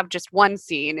need to have just one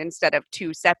scene instead of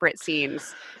two separate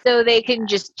scenes. So they can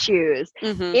just choose.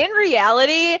 Mm-hmm. In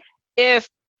reality, if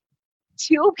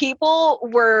two people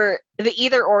were the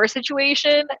either or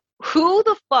situation, who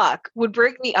the fuck would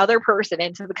bring the other person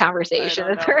into the conversation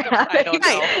that they're having? I don't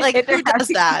know. Like, who does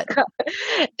that?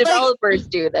 Developers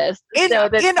do this. In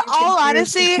all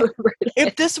honesty,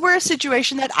 if if this were a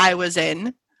situation that I was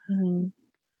in, mm-hmm.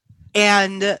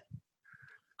 and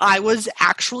I was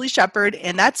actually Shepard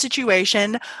in that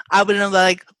situation, I would have been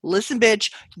like, listen,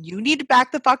 bitch, you need to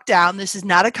back the fuck down. This is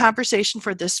not a conversation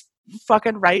for this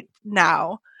fucking right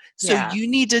now. So you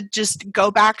need to just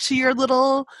go back to your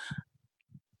little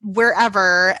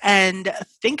wherever and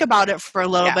think about it for a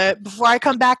little bit before I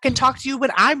come back and talk to you when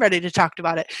I'm ready to talk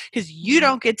about it. Because you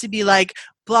don't get to be like,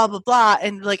 blah, blah, blah,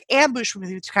 and like ambush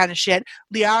me with kind of shit.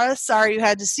 Liara, sorry you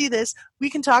had to see this. We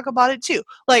can talk about it too.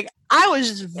 Like, I was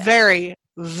just very,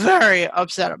 very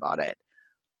upset about it.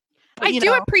 But, I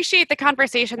do appreciate the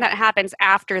conversation that happens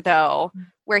after, though,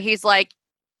 where he's like,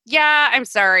 yeah, I'm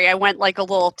sorry, I went like a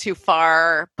little too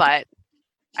far, but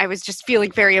I was just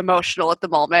feeling very emotional at the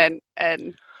moment.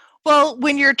 And well,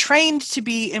 when you're trained to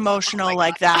be emotional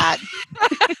like that.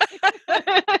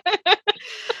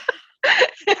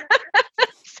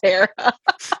 Sarah.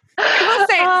 I will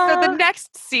say, so the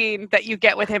next scene that you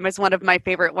get with him is one of my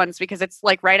favorite ones because it's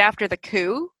like right after the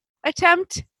coup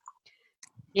attempt.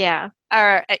 Yeah.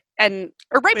 Or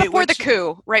right before the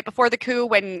coup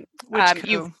when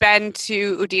you've been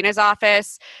to Udina's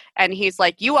office and he's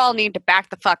like, you all need to back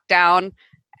the fuck down.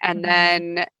 And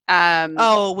then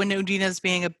when Udina's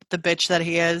being the bitch that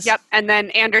he is. Yep. And then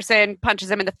Anderson punches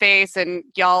him in the face and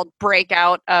y'all break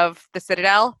out of the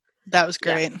Citadel. That was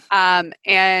great.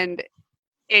 And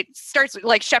it starts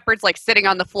like Shepard's like sitting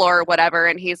on the floor or whatever,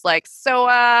 and he's like, so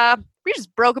we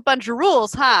just broke a bunch of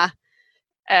rules, huh?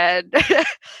 And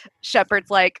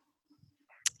Shepard's like,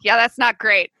 yeah, that's not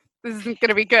great. This isn't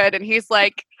gonna be good. And he's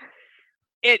like,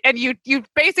 and you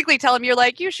basically tell him, you're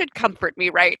like, you should comfort me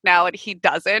right now, and he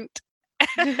doesn't.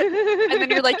 And then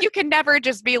you're like, you can never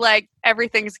just be like,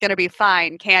 everything's gonna be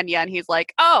fine, can you? And he's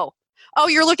like, oh,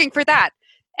 you're looking for that.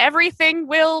 Everything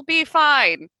will be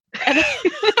fine.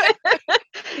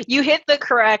 You hit the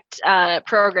correct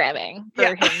programming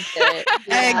for him to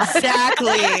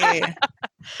exactly.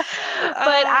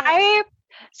 But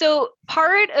so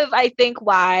part of I think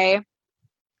why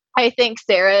I think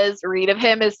Sarah's read of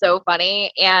him is so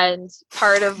funny, and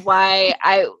part of why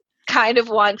I kind of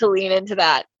want to lean into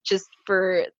that just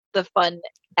for the fun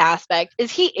aspect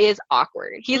is he is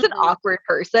awkward. He's an awkward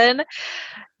person.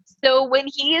 So when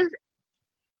he's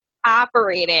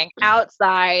operating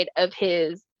outside of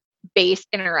his base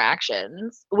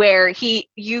interactions where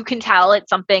you can tell it's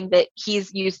something that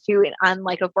he's used to on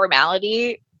like a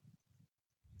formality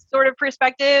sort of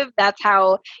perspective, that's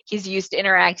how he's used to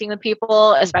interacting with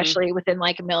people, especially within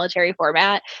like a military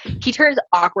format, he turns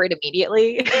awkward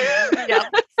immediately. Yeah.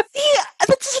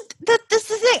 That's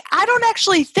the thing. I don't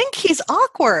actually think he's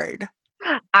awkward.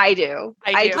 I do.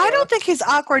 I don't think he's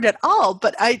awkward at all,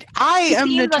 but I am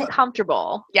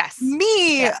uncomfortable. Yes.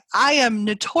 I am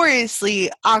notoriously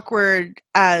awkward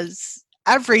as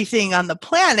everything on the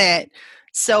planet.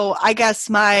 So I guess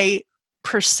my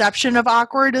perception of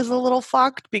awkward is a little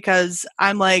fucked because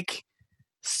I'm like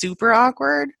super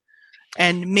awkward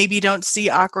and maybe don't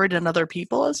see awkward in other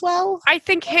people as well. I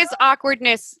think his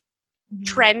awkwardness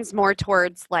trends more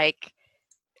towards like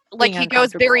he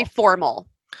goes very formal.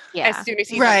 Yeah. As soon as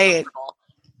he's uncomfortable.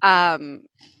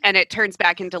 And it turns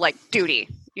back into like duty,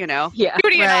 you know? Yeah.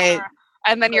 Duty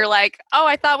and then you're like, oh,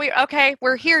 I thought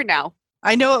we're here now.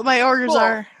 I know what my orders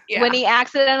are. Yeah. When he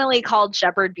accidentally called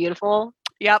Shepard beautiful.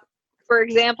 Yep. For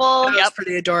example. That was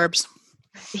pretty adorbs.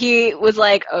 he was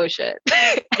like, oh shit,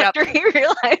 after he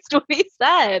realized what he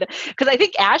said. Because I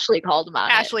think Ashley called him on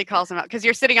it. Ashley calls him out because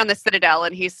you're sitting on the Citadel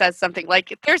and he says something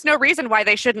like, there's no reason why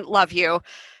they shouldn't love you.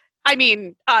 I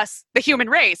mean, us, the human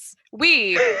race.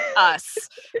 We, us.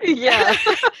 Yeah.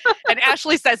 And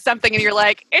Ashley says something and you're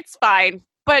like, it's fine,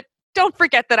 but don't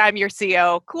forget that I'm your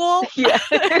CO. Cool? Yeah.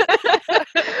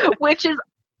 Which is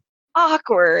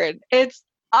awkward. It's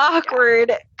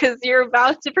awkward because you're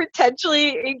about to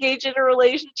potentially engage in a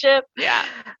relationship. Yeah.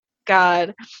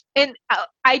 God. And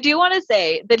I do want to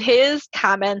say that his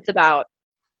comments about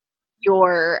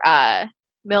your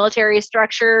military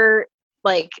structure,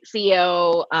 like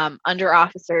CO, under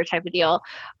officer type of deal,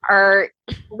 are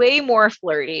way more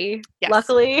flirty, Yes.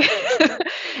 luckily,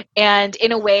 and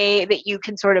in a way that you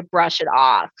can sort of brush it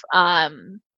off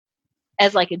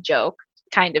as like a joke,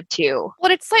 kind of too.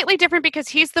 Well, it's slightly different because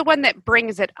he's the one that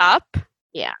brings it up.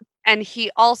 Yeah. And he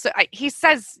also, he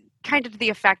says kind of to the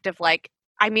effect of like,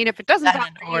 I mean, if it doesn't That bother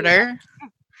in you- order.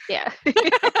 Yeah.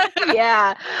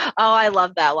 Yeah. Oh, I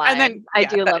love that line. And then I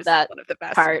do love is that. one of the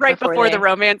best. part Right before before they- the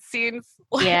romance scenes.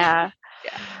 Yeah.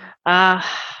 Yeah.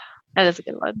 That is a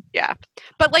good one. Yeah.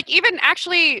 But like even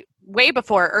actually way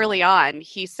before early on,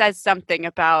 he says something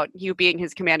about you being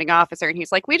his commanding officer and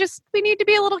he's like, we need to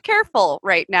be a little careful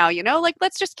right now, you know, like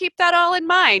let's just keep that all in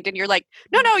mind. And you're like,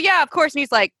 no, yeah, of course. And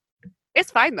he's like,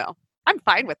 it's fine though. I'm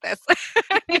fine with this.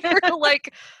 And you're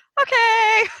like,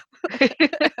 okay.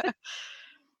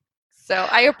 So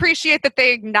I appreciate that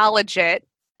they acknowledge it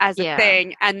as a Yeah.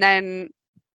 thing. And then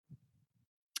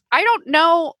I don't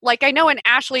know, like I know in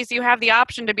Ashley's you have the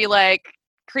option to be like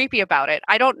creepy about it.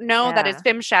 I don't know that as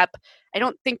FemShep, I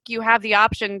don't think you have the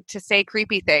option to say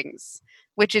creepy things,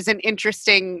 which is an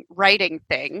interesting writing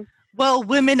thing. Well,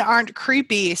 women aren't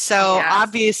creepy, so Yes.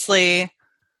 obviously.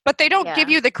 But they don't give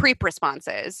Yeah. you the creep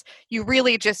responses. You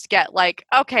really just get like,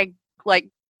 okay, like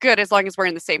good as long as we're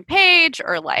in the same page,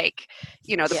 or like,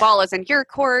 you know, the Yeah. ball is in your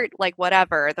court, like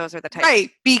whatever. Those are the types. Right,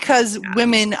 because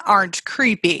women aren't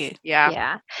creepy, Yeah.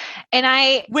 Yeah.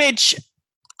 And which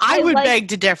I I would like- beg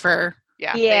to differ.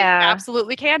 Yeah. Yeah. They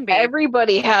absolutely can be.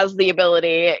 everybody has the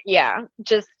ability. Yeah.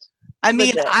 Just I mean,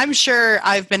 Legit. I'm sure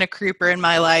I've been a creeper in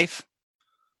my life.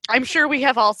 I'm sure we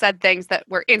have all said things that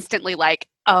were instantly like,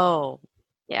 oh,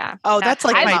 yeah. Oh, that's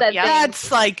like I've my said that's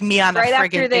like me on a Right after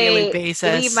friggin' they daily leave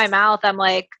basis. my mouth, I'm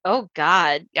like, oh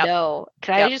God, Yep. no.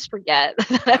 Can I Yep. just forget?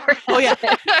 that ever Oh, yeah.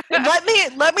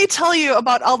 happened? let me tell you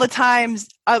about all the times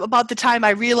about the time I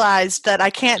realized that I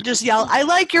can't just yell, "I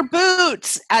like your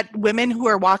boots" at women who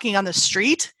are walking on the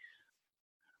street.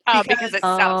 because it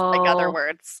sounds like other Oh.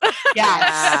 words.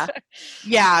 Yes.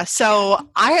 Yeah. So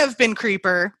I have been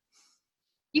creeper.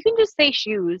 You can just say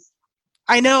shoes.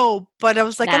 I know, but I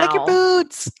was like, I like your Now.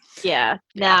 boots. Yeah.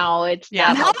 Now it's Yeah.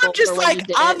 not Now helpful I'm just for when like, you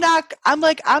did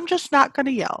it. I'm just not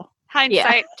gonna yell.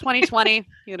 Hindsight 2020,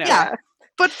 you know. Yeah.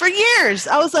 But for years,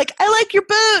 I was like, I like your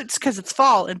boots because it's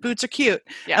fall and boots are cute.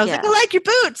 Yeah. I was like, I like your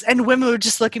boots. And women would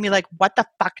just look at me like, what the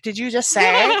fuck did you just say?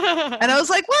 And I was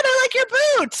like, what? I like your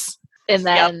boots. And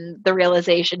then the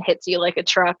realization hits you like a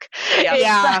truck. Yep.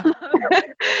 Yeah.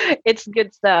 It's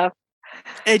good stuff.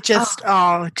 It just,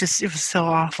 it was so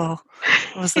awful.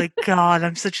 I was like, God,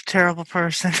 I'm such a terrible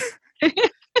person.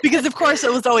 Because, of course,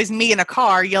 it was always me in a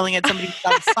car yelling at somebody who's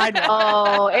on the sidewalk.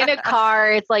 Oh, in a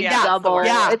car, it's like Yeah, double.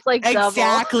 yeah, It's like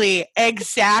double.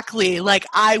 Exactly. Like,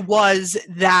 I was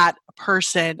that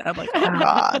person. I'm like, oh,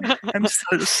 God, I'm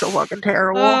so fucking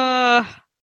terrible.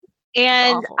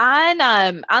 And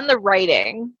Awful. on the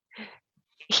writing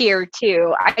here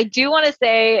too, I do want to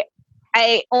say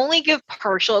I only give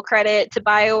partial credit to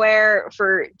BioWare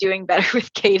for doing better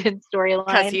with Caden's Because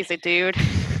storyline he's a dude.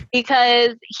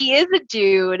 because he is a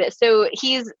dude, so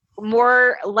he's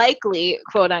more likely,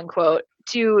 quote unquote,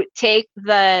 to take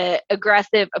the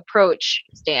aggressive approach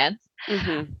stance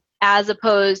Mm-hmm. as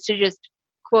opposed to just,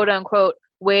 quote unquote,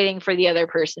 waiting for the other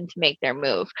person to make their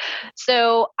move.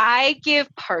 So I give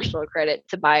partial credit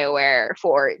to BioWare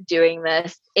for doing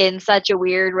this in such a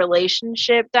weird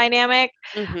relationship dynamic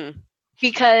Mm-hmm.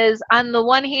 because on the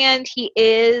one hand, he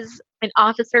is an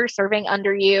officer serving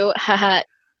under you.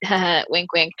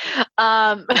 Wink, wink.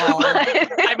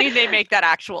 I mean, they make that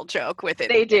actual joke with it.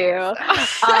 They do.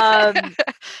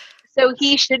 So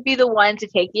he should be the one to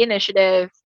take the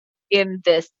initiative in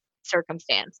this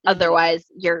circumstance. Mhm. Otherwise,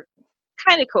 you're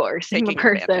kind of coercing the Taking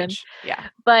person. advantage. Yeah.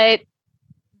 But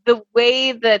the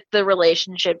way that the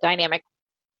relationship dynamic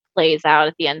plays out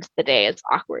at the end of the day is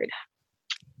awkward,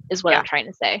 is what Yeah. I'm trying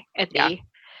to say at the Yeah.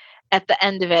 at the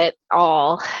end of it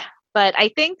all. But I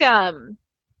think the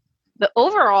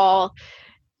overall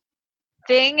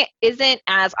thing isn't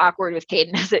as awkward with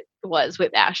Caden as it was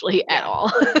with Ashley at Yeah.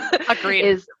 all. Agreed.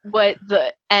 Is what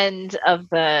the end of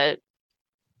the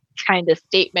kind of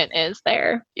statement is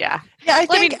there. Yeah. Yeah, I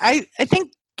Well, I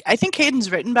think I think Caden's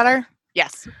written better.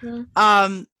 Yes.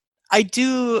 I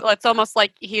do. Well, it's almost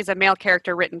like he's a male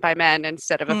character written by men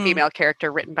instead of a Hmm. female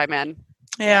character written by men.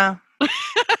 Yeah.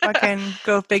 Fucking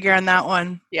go figure on that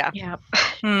one. Yeah. Yeah.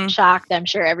 Hmm. Shocked, I'm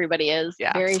sure everybody is.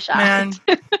 Yeah. Very shocked.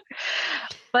 Man,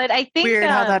 But I think weird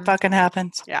how that fucking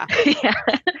happens. Yeah. yeah.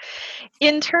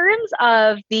 In terms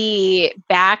of the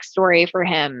backstory for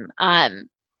him,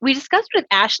 we discussed with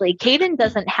Ashley, Caden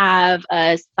doesn't have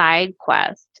a side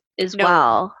quest as No.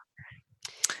 well.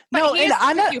 But No, he and is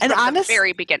with you from the honest,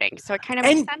 very beginning, so it kind of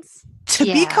makes and- sense. to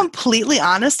be Yeah. completely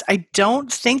honest, I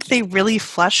don't think they really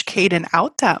flesh Caden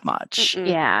out that much. Mm-mm.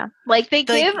 Yeah. Like they Like,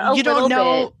 give a you little don't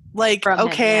know, bit. like, from him,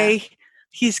 okay,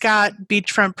 he's got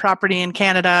beachfront property in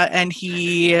Canada, and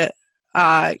he,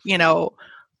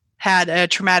 had a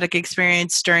traumatic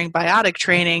experience during biotic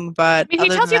training. But I mean, he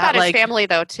other tells than you about that, his family,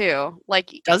 though, too.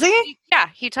 Like, does he? yeah,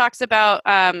 he talks about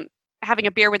having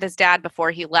a beer with his dad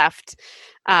before he left,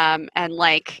 and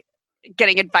like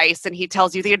getting advice, and he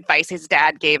tells you the advice his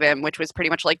dad gave him, which was pretty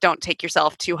much like, don't take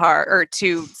yourself too hard or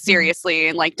too seriously,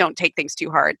 and like don't take things too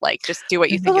hard, like just do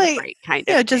what you think is right, kind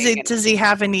Yeah. of Does thing. he? Does he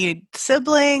have any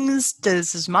siblings?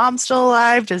 Does his mom still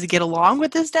alive? Does he get along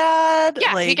with his dad? Yeah,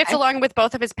 he Like, gets along with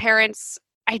both of his parents.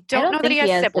 I don't know that think he he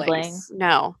has has siblings.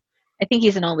 No, I think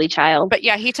he's an only child. but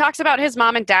yeah, he talks about his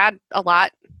mom and dad a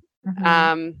lot.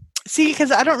 Mhm. see,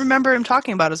 because I don't remember him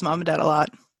talking about his mom and dad a lot.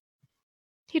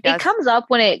 He does. It comes up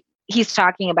when he's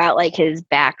talking about like his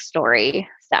backstory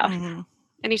stuff. Mhm.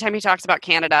 Anytime he talks about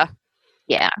Canada.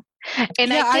 Yeah.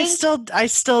 And yeah, I think I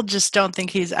still just don't think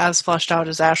he's as fleshed out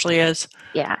as Ashley is.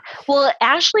 yeah. Well,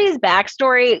 Ashley's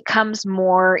backstory comes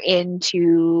more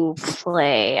into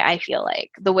play, I feel like.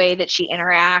 The way that she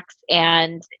interacts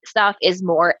and stuff is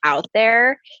more out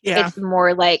there. Yeah. It's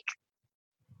more like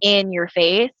in your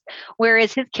face.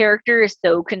 Whereas his character is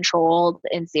so controlled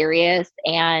and serious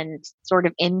and sort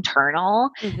of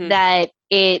internal Mhm. that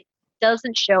it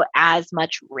doesn't show as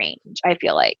much range, I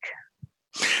feel like.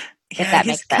 Yeah, that he's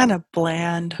makes sense. kind of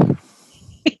bland.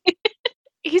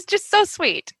 He's just so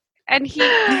sweet. And he,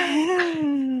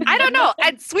 I don't know,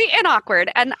 and sweet and awkward.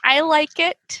 And I like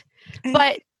it.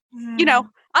 But, you know,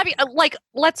 I mean, like,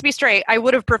 let's be straight. I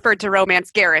would have preferred to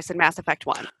romance Garrus in Mass Effect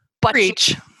 1. But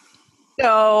Preach.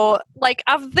 so, like,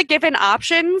 of the given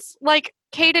options, like,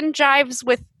 Caden jives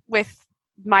with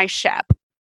my Shep.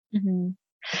 Mhm.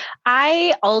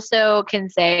 I also can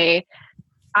say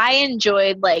I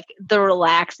enjoyed like the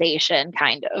relaxation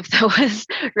kind of that was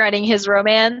running his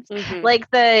romance. Mhm. Like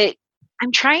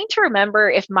I'm trying to remember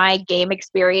if my game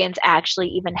experience actually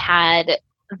even had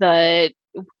the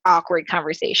awkward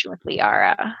conversation with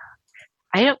Liara.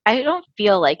 I don't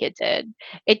feel like it did.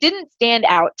 It didn't stand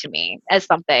out to me as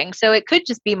something. So it could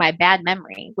just be my bad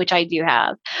memory, which I do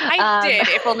have. I did,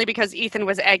 if only because Ethan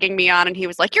was egging me on and he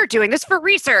was like, "You're doing this for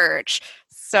research."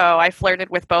 So I flirted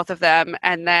with both of them.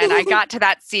 And then I got to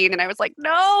that scene and I was like,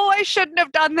 no, I shouldn't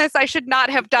have done this. I should not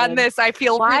have done this. I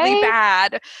feel really Why?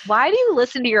 bad. Why do you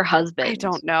listen to your husband? I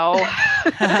don't know.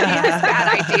 He has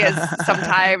bad ideas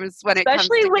sometimes when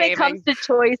Especially when it it comes comes to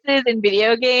choices in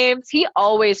video games. He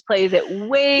always plays it to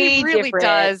way gaming. He really different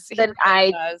does. He than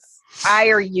really does. I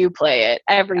or you play it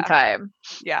every Yeah. time.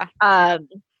 Yeah.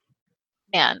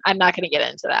 Man, I'm not going to get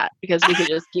into that because we could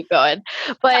just keep going.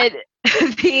 But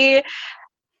the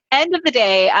end of the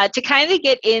day, to kind of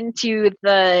get into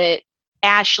the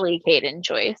Ashley Caden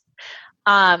choice,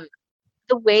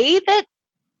 the way that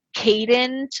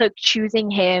Caden took choosing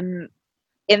him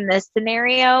in this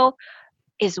scenario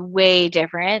is way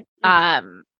different.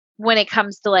 When it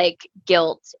comes to like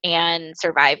guilt and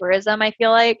survivorism, I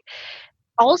feel like.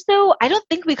 Also, I don't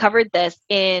think we covered this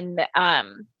in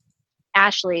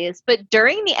Ashley's, but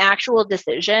during the actual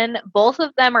decision, both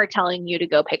of them are telling you to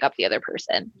go pick up the other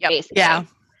person. Yep. Basically. Yeah.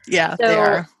 Yeah, So they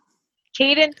are.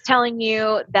 Caden's telling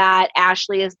you that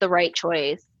Ashley is the right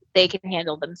choice. They can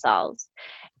handle themselves.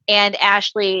 And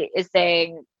Ashley is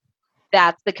saying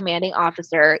that's the commanding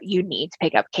officer. You need to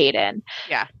pick up Caden.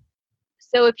 Yeah.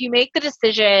 So if you make the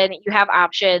decision, you have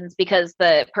options because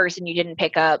the person you didn't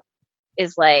pick up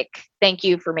is like, thank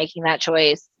you for making that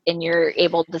choice. And you're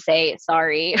able to say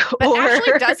sorry. But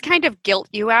Ashley does kind of guilt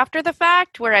you after the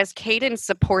fact, whereas Caden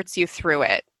supports you through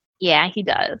it. Yeah, he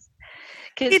does.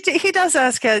 He does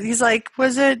ask it. He's like,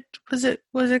 was it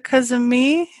because of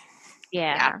me?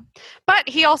 Yeah. But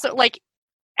he also, like,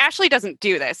 Ashley doesn't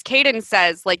do this. Caden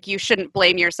says, like, you shouldn't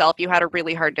blame yourself. You had a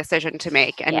really hard decision to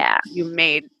make, and Yeah. you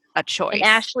made a choice. And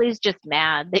Ashley's just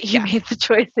mad that he Yeah. made the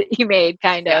choice that he made,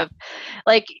 kind Yeah. of.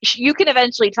 Like, you can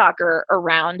eventually talk her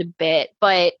around a bit,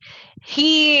 but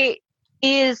he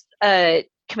is a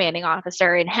commanding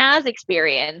officer and has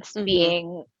experience Mhm.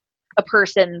 being a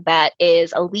person that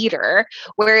is a leader,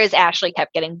 whereas Ashley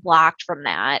kept getting blocked from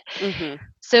that. Mhm.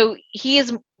 So he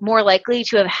is more likely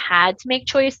to have had to make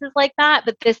choices like that,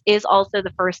 but this is also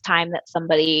the first time that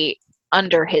somebody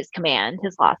under his command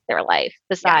has lost their life,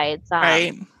 besides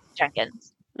Right.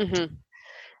 Jenkins. Mhm.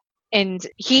 And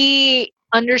he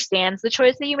understands the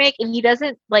choice that you make, and he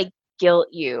doesn't like guilt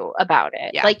you about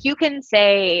it. Yeah. Like, you can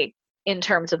say in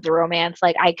terms of the romance,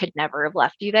 like, I could never have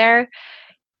left you there.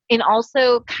 And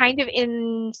also, kind of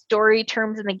in story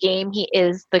terms in the game, he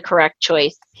is the correct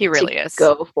choice He really to is.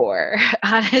 go for,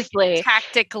 honestly.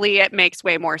 Tactically, it makes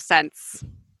way more sense.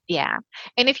 Yeah.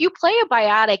 And if you play a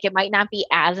biotic, it might not be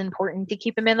as important to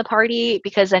keep him in the party,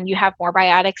 because then you have more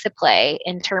biotics at play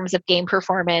in terms of game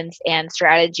performance and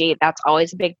strategy. That's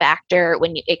always a big factor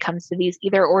when it comes to these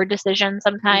either or decisions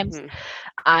sometimes.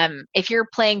 Mhm. If you're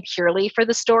playing purely for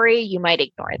the story, you might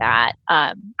ignore that.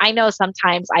 I know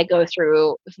sometimes I go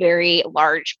through very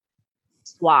large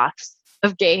swaths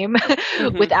of game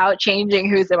Mhm. without changing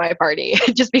who's in my party,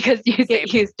 just because you get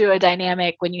Same. used to a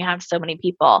dynamic when you have so many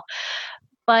people.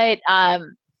 But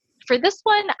for this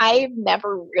one, I've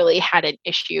never really had an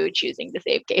issue choosing to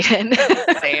save Kaden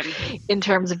Same. in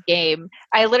terms of game.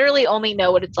 I literally only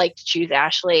know what it's like to choose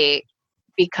Ashley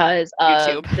because of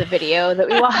YouTube. the video that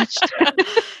we watched.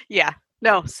 Yeah.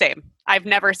 No, same. I've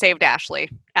never saved Ashley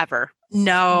ever.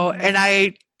 No, and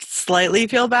I slightly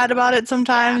feel bad about it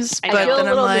sometimes, I but I feel then a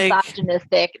I'm little like,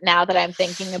 misogynistic now that I'm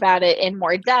thinking about it in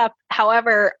more depth.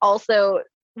 However, also,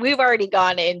 we've already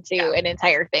gone into an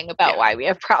entire thing about why we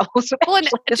have problems with Well, and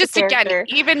Ashley as a just again, character.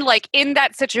 even like in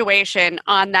that situation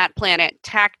on that planet,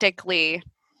 tactically,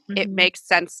 it Mhm. makes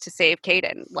sense to save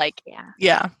Kaden. Like, Yeah.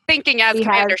 yeah, thinking as She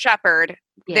Commander has- Shepard,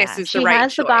 Yeah. this is She the right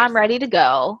has the choice. bomb ready to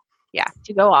go. Yeah.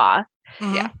 To go off.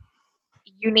 mhm. Yeah.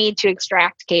 You need to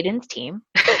extract Caden's team.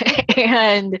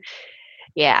 And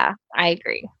yeah, I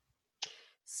agree.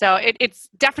 So it's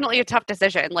definitely a tough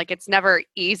decision. Like, it's never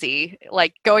easy.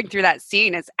 Like, going through that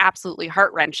scene is absolutely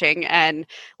heart-wrenching, and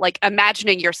like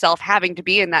imagining yourself having to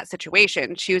be in that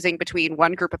situation, choosing between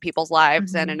one group of people's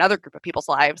lives and Mhm. another group of people's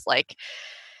lives, like,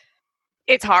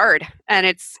 it's hard, and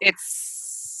it's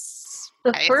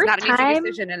The not first an easy time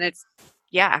decision, and it's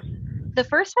yeah. the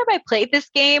first time I played this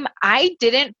game, I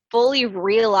didn't fully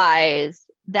realize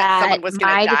that someone was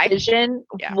gonna my die? decision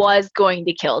Yeah. was going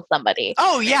to kill somebody.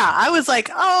 Oh yeah, I was like,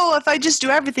 oh, if I just do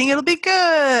everything, it'll be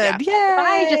good. If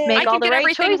I just Yay! make I all can the get right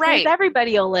everything choices, right.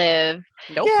 everybody will live.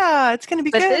 Nope. Yeah, it's gonna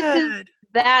be But good. this is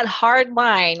that hard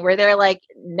line where they're like,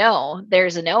 no,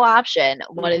 there's no option.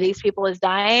 One of Mhm. these people is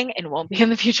dying and won't be in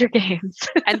the future games.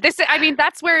 And this, I mean,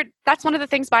 that's one of the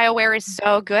things BioWare is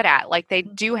so good at. Like, they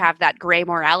do have that gray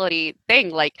morality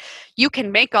thing. Like, you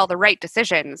can make all the right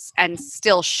decisions and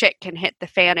still shit can hit the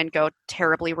fan and go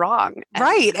terribly wrong.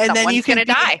 Right, and then you someone's can gonna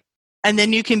die. And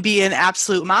then you can be an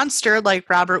absolute monster like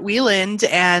Robert Wieland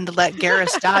and let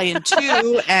Garrus die in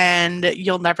 2, and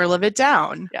you'll never live it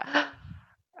down. Yeah.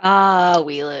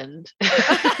 Wieland.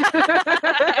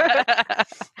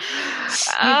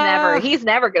 He's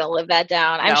never gonna live that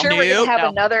down. I'm No. sure we're gonna have No.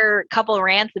 another couple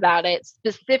rants about it,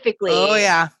 specifically Oh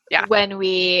yeah. Yeah. when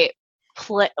we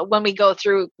go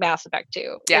through Mass Effect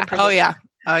 2. Yeah. Oh yeah.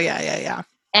 Oh yeah.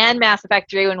 And Mass Effect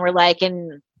 3 when we're like,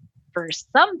 and for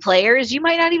some players, you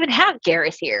might not even have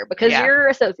Garrus here because Yeah. you're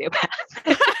a sociopath.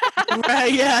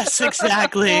 Right, yes,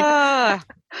 exactly.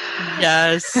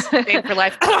 Yes. Same for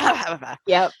life. Yep.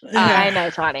 Yeah. I know,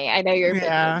 Tawny. I know you're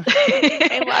Yeah.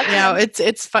 I love No,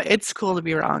 it's cool to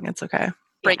be wrong. It's okay.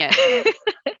 Bring it.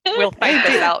 We'll fight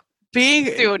this out.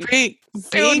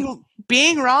 Soon.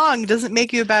 Being wrong doesn't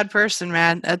make you a bad person,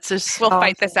 man. That's just We'll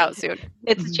fight this out soon.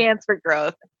 It's a chance for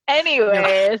growth.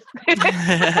 Anyways, to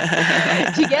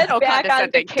get So back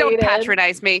onto condescending. Don't Kaden,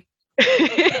 patronize me.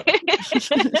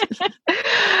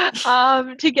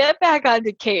 to get back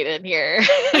onto Kaden here.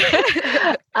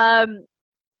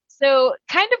 So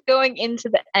kind of going into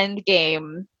the end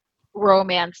game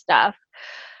romance stuff,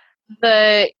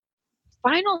 the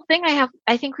final thing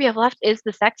I think we have left is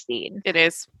the sex scene, It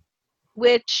is.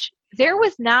 which there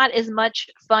was not as much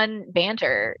fun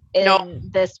banter in No.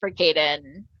 this for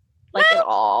Kaden, like at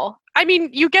all. I mean,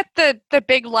 you get the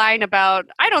big line about,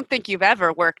 I don't think you've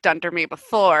ever worked under me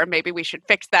before. Maybe we should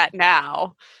fix that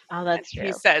now. Oh, that's And true.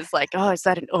 he says, like, oh, is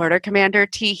that an order, Commander?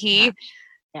 Tee-hee.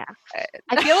 Yeah.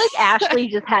 I feel like Ashley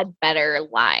just had better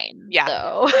lines. Yeah.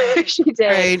 though. She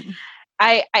did.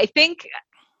 Right. I think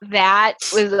that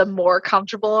was a more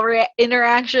comfortable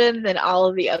interaction than all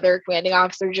of the other commanding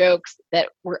officer jokes that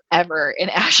were ever in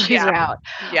Ashley's route.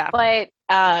 Yeah. But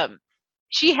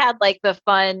she had like the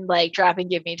fun, like drop and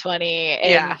give me 20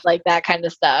 and like that kind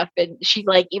of stuff. And she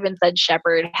like even said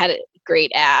Shepard had a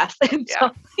great ass and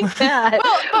stuff like that.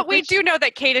 Well, but we do know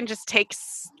that Kaden just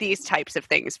takes these types of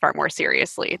things far more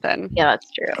seriously than. Yeah,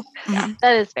 that's true. Yeah,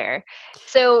 that is fair.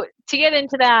 So to get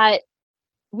into that,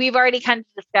 we've already kind of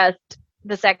discussed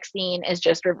the sex scene is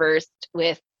just reversed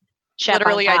with Shep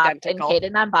literally on top identical and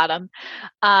Kaden on bottom.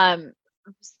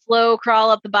 Slow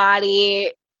crawl up the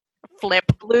body, flip,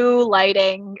 blue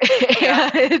lighting,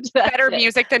 and better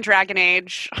music than Dragon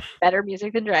Age. Better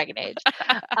music than Dragon Age.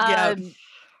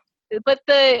 But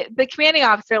the commanding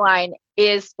officer line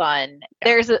is fun.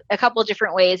 There's a couple of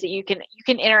different ways that you can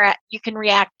interact. You can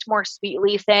react more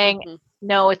sweetly, saying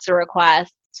no, it's a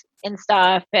request and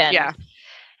stuff, and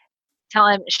tell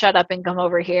him shut up and come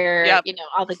over here. You know,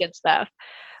 all the good stuff.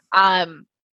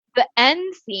 The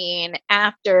end scene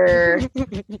after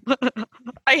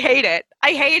I hate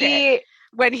it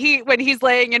when he's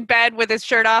laying in bed with his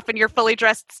shirt off and you're fully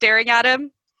dressed staring at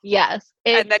him. Yes.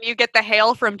 And then you get the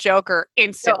hail from Joker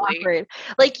instantly. So awkward.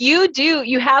 Like you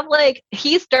have like,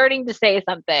 he's starting to say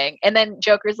something and then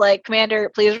Joker's like, Commander,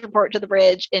 please report to the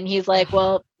bridge. And he's like,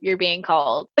 well, you're being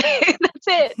called. That's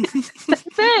it.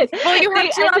 That's it. Well, you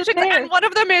have two options and one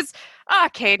of them is,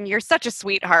 Kaden, you're such a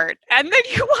sweetheart. And then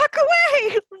you walk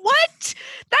away. What?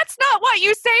 That's not what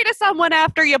you say to someone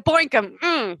after you boink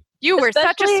them. You were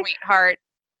such a sweetheart.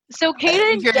 So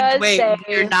Kaden does say...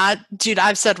 You're not... Dude,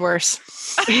 I've said worse.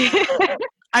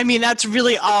 I mean, that's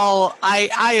really all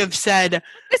I have said.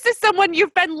 This is someone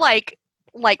you've been like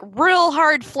real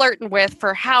hard flirting with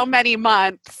for how many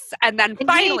months? And then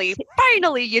finally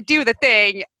you do the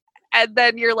thing. And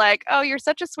then you're like, oh, you're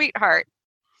such a sweetheart.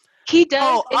 He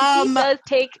does. He does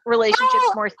take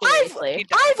relationships more seriously.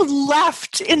 I've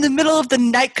left in the middle of the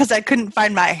night because I couldn't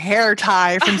find my hair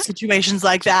tie from situations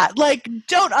like that. Like,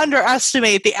 don't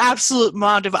underestimate the absolute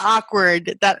amount of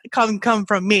awkward that come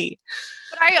from me.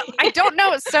 But I don't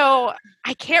know. So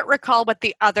I can't recall what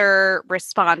the other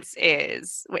response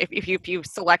is if you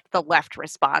select the left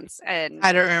response. And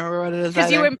I don't remember what it is. Because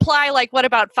you imply like, what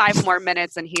about 5 more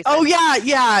minutes? And he's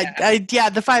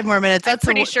the 5 more minutes. That's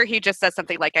pretty sure he just says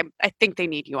something like, I think they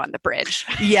need you on the bridge.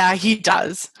 Yeah, he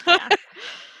does.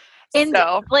 And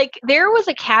like there was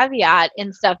a caveat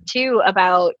and stuff too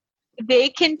about they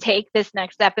can take this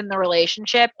next step in the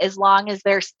relationship as long as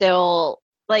they're still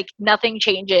like nothing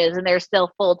changes and they're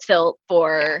still full tilt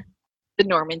for the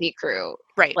Normandy crew,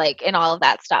 right? Like and all of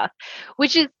that stuff,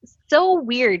 which is so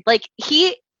weird. Like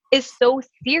he is so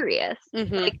serious.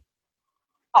 Like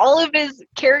all of his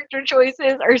character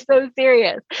choices are so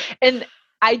serious. And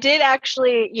I did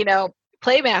actually,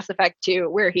 play Mass Effect 2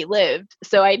 where he lived,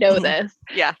 so I know this.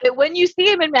 Yeah. But when you see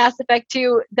him in Mass Effect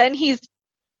 2, then he's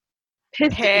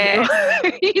pissed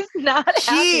at you. He's not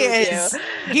happy with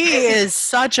you. He is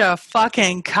such a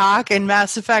fucking cock in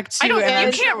Mass Effect 2. You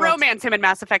can't romance him in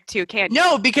Mass Effect 2, can you?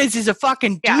 No, because he's a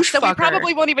fucking douche so we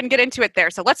probably won't even get into it there,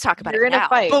 so let's talk about it now.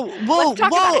 Fight. But let's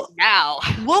talk about it now.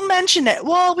 We'll mention it.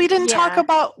 Well, we didn't talk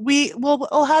about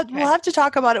we'll have to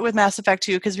talk about it with Mass Effect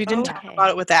 2 because we didn't talk about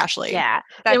it with Ashley. Yeah.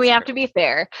 And we have to be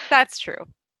fair. That's true.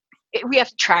 We have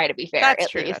to try to be fair, at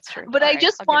least. That's true. But I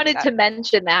just wanted to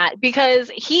mention that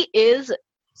because he is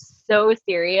so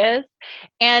serious.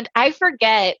 And I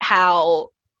forget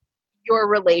how your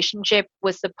relationship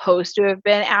was supposed to have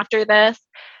been after this.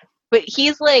 But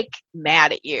he's like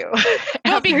mad at you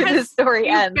after the story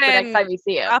ends the next time you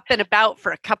see him. Up and about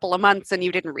for a couple of months and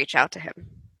you didn't reach out to him.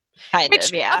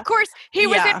 Of course, he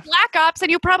was in Black Ops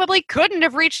and you probably couldn't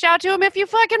have reached out to him if you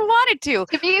fucking wanted to.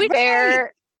 To be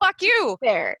fair. Fuck you.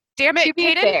 Fair. Damn it, to be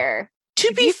Kaden. Fair.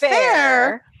 To be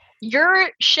fair, you're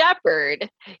Shepard.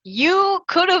 You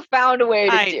could have found a way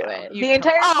to do it. The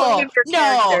entire point of your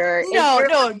character.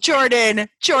 No, Jordan,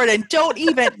 don't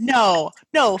even. No,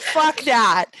 fuck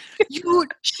that.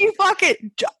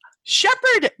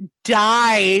 Shepard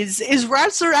dies, is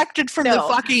resurrected from the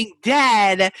fucking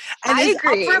dead, and is up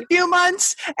for a few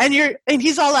months, and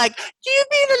he's all like, "You've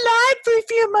been alive for a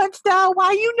few months now.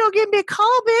 Why you no give me a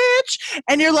call, bitch?"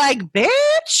 And you're like,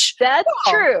 "Bitch, that's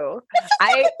true. That's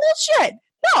fucking bullshit."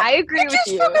 No, I agree with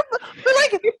you.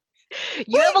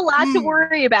 You have a lot to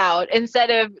worry about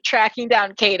instead of tracking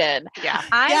down Kaden. Yeah,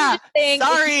 I'm just saying.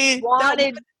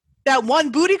 Sorry, that one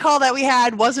booty call that we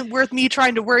had wasn't worth me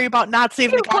trying to worry about not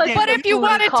saving the goddamn. But if you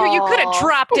wanted to, you could have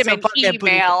dropped him an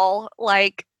email.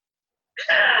 Like,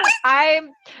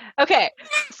 I'm okay.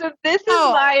 So this is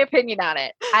my opinion on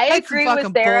it. I That's agree fucking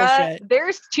with Sarah. bullshit.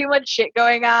 There's too much shit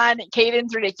going on.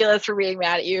 Caden's ridiculous for being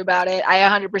mad at you about it. I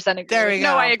 100% agree. There we with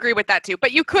go. No, I agree with that too.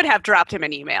 But you could have dropped him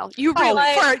an email. You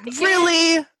really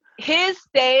Really? His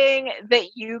saying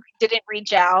that you didn't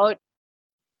reach out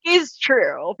is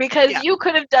true because you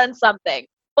could have done something,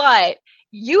 but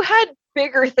you had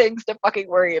bigger things to fucking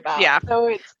worry about. Yeah. So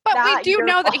it's But we not do your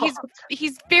know that fault.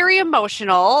 he's very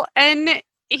emotional, and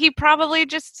he probably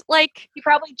just like He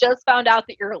probably just found out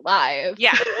that you're alive.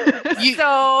 yeah.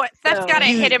 So that's gotta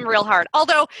hit him real hard.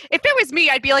 Although if it was me,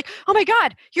 I'd be like, oh my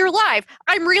God, you're alive.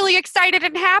 I'm really excited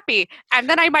and happy. And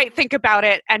then I might think about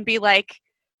it and be like,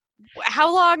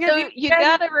 how long have You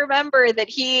gotta remember that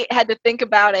he had to think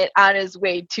about it on his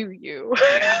way to you.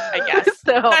 Yeah, I guess.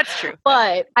 So that's true.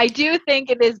 But I do think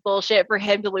it is bullshit for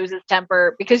him to lose his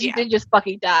temper because you did just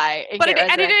fucking die. But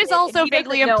it is also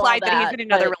vaguely implied that he's in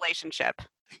another relationship.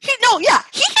 He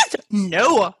has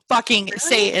no fucking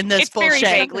say in this it's bullshit. It's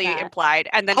very vaguely implied,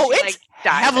 and then it's like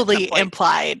dies heavily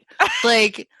implied.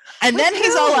 Like, and then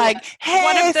he's all like, "Hey,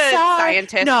 one of the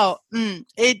scientists."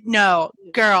 No,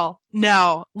 girl,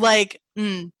 no. Like,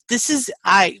 this is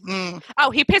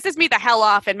Oh, he pisses me the hell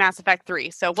off in Mass Effect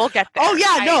 3, so we'll get there. Oh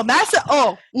yeah,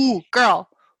 girl,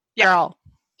 girl.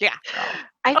 Yeah.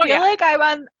 I feel like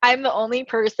I'm the only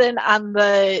person on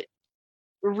the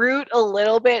root a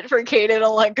little bit for Caden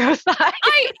Alenko's side.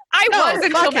 I was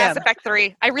until Mass Effect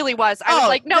 3. I really was. I was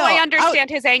like, I understand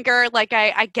his anger. Like,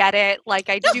 I get it. Like,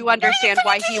 I do understand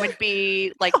why he would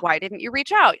be like, why didn't you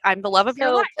reach out? I'm the love of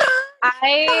your life.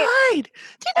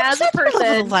 As a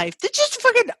person, life, they just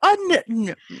fucking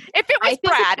If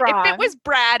it was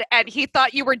Brad and he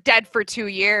thought you were dead for 2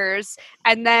 years,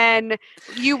 and then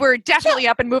you were definitely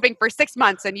up and moving for 6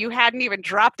 months, and you hadn't even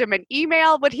dropped him an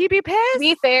email, would he be pissed? To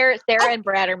be fair, Sarah and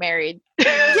Brad are married.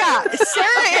 Yeah,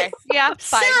 Sarah.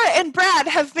 Sarah and Brad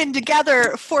have been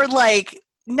together for like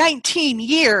 19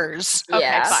 years.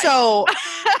 Yeah, so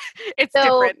it's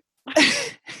different.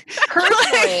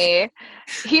 Personally,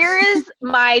 here is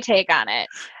my take on it.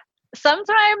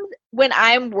 Sometimes when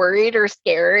I'm worried or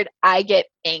scared, I get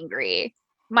angry.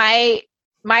 My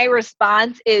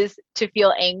response is to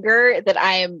feel anger that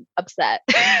I am upset.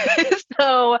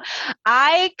 So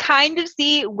I kind of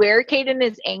see where Caden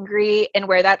is angry and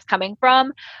where that's coming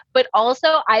from, but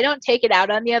also I don't take it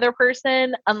out on the other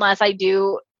person unless I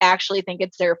do actually think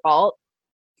it's their fault.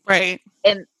 Right.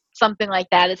 And something like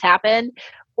that has happened.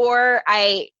 Or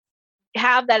I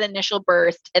have that initial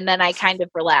burst and then I kind of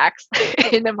relax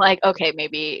and I'm like, okay,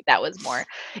 maybe that was more.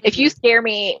 If you scare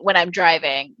me when I'm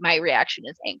driving, my reaction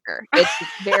is anger.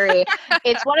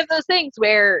 It's one of those things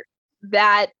where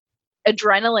that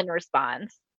adrenaline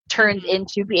response turns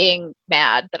into being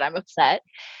mad that I'm upset.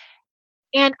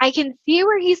 And I can see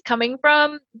where he's coming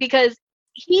from because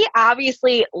he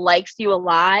obviously likes you a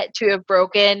lot to have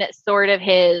broken sort of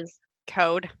his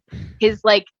code, his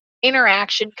like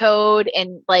interaction code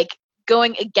and like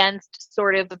going against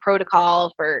sort of the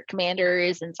protocol for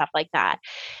commanders and stuff like that.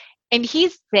 And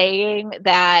he's saying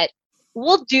that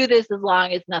we'll do this as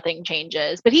long as nothing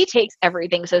changes, but he takes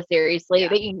everything so seriously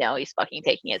that he's fucking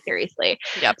taking it seriously.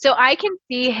 Yep. So I can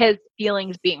see his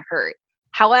feelings being hurt.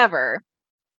 However,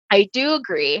 I do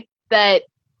agree that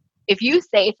if you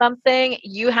say something,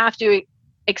 you have to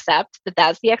accept that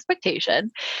that's the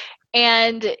expectation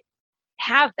and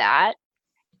have that.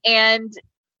 And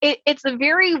it's a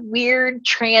very weird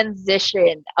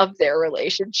transition of their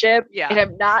relationship. Yeah. And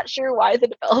I'm not sure why the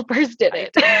developers did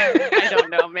it. I don't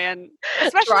know, man.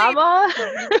 Especially, drama.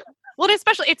 Well,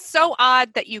 especially, it's so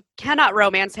odd that you cannot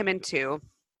romance him in 2.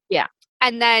 Yeah.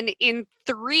 And then in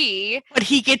 3. But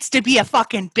he gets to be a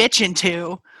fucking bitch in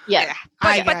 2. Yeah.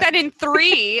 But then in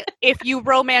 3, if you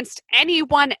romanced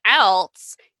anyone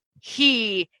else,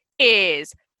 he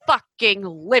is fucking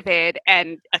livid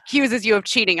and accuses you of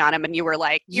cheating on him, and you were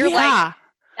like, like,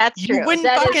 that's true. You wouldn't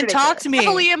fucking talk to me.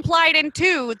 Heavily implied in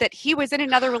 2 that he was in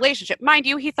another relationship. Mind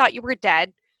you, he thought you were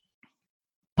dead.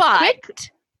 But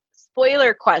quick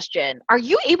spoiler question: are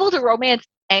you able to romance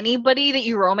anybody that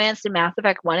you romanced in Mass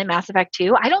Effect 1 and Mass Effect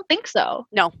 2? I don't think so.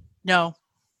 No.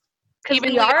 Because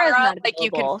even Liara's not like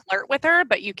you can flirt with her,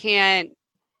 but you can't.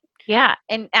 Yeah,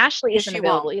 and Ashley isn't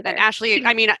available either. And Ashley,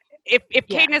 I mean, if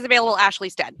Caden is available,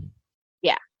 Ashley's dead.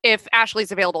 Yeah. if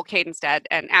Ashley's available, Caden's dead,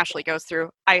 and Ashley goes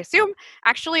through. I assume.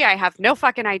 Actually, I have no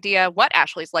fucking idea what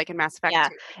Ashley's like in Mass Effect 2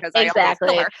 because I always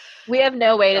kill her. We have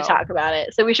no way to talk about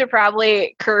it, so we should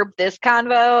probably curb this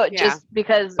convo just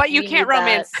because. But you can't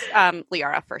romance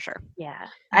Liara for sure. Yeah,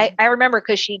 I remember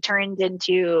because she turned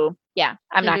into. Yeah,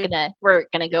 I'm not gonna. We're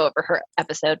gonna go over her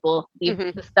episode. We'll leave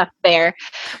the stuff there,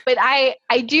 but I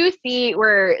do see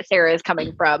where Sarah is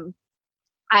coming from.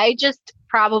 I just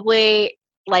probably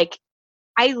like.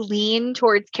 I lean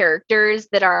towards characters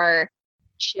that are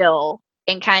chill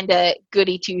and kind of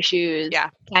goody two shoes,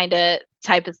 kind of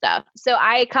type of stuff. So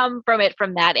I come from it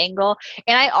from that angle,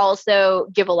 and I also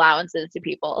give allowances to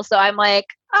people. So I'm like,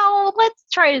 oh, let's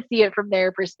try to see it from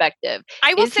their perspective.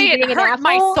 I will say it hurt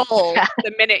my soul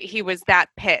the minute he was that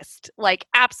pissed. Like,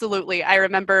 absolutely. I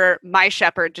remember my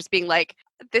shepherd just being like,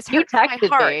 "This hurts my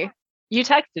heart." Me. You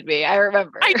texted me. I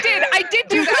remember. I did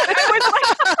do that. I was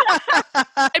like,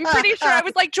 I'm pretty sure I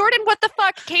was like, Jordan, what the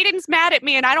fuck? Caden's mad at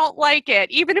me and I don't like it.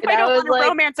 Even if I don't want to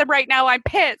romance him right now, I'm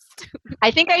pissed.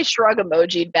 I think I shrug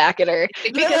emoji'd back at her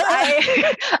because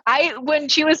I when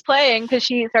she was playing, because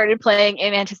she started playing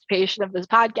in anticipation of this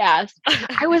podcast,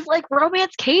 I was like,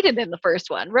 romance Caden in the first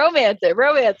one. Romance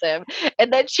him.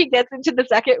 And then she gets into the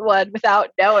second one without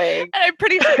knowing. And I'm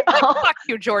pretty sure like, fuck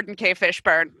you, Jordan K.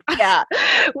 Fishburne. Yeah.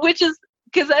 Which is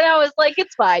because then I was like,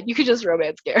 it's fine. You could just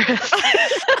romance Gareth. And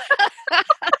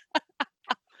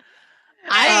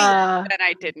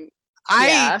I didn't.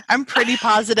 I'm pretty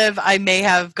positive I may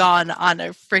have gone on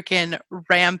a freaking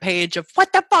rampage of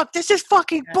what the fuck? This is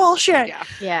fucking bullshit.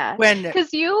 Yeah.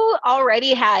 Because you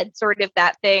already had sort of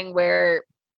that thing where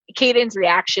Caden's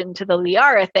reaction to the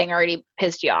Liara thing already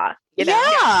pissed you off. You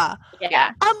know?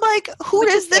 Yeah. I'm like, who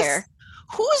is this? Fair.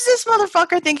 Who's this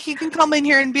motherfucker think he can come in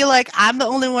here and be like, I'm the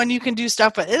only one you can do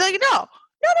stuff with? It's like, no.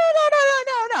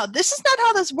 This is not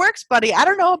how this works, buddy. I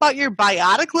don't know about your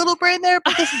biotic little brain there,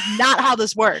 but this is not how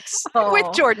this works.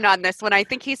 With Jordan on this one, I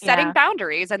think he's setting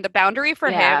boundaries, and the boundary for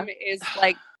him is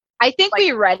like. I think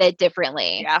we read it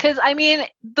differently. Because, I mean,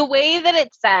 the way that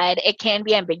it's said, it can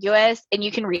be ambiguous, and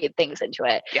you can read things into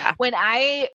it. Yeah. When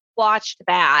I watched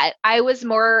that, I was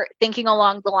more thinking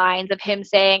along the lines of him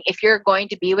saying, if you're going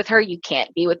to be with her, you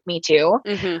can't be with me too,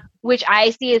 which I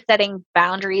see as setting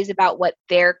boundaries about what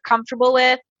they're comfortable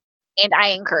with. And I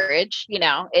encourage, you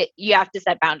have to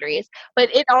set boundaries, but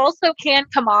it also can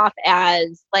come off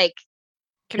as like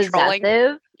controlling.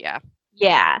 Possessive.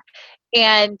 Yeah.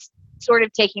 And sort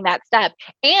of taking that step.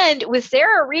 And with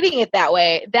Sarah reading it that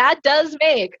way, that does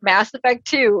make Mass Effect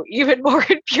 2 even more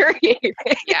infuriating.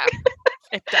 Yeah.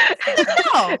 It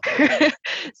does.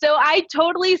 So I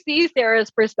totally see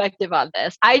Sarah's perspective on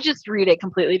this. I just read it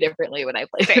completely differently when I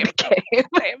play the game.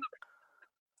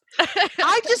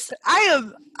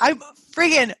 I'm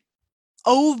friggin'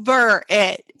 over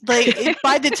it. Like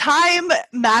by the time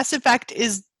Mass Effect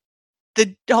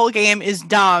the whole game is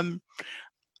dumb,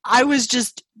 I was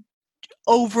just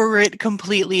over it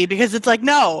completely because it's like,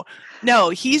 no,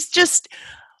 he's just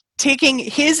taking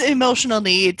his emotional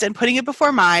needs and putting it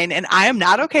before mine, and I am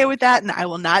not okay with that, and I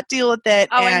will not deal with it.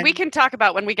 Oh, and we can talk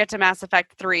about when we get to Mass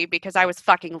Effect 3 because I was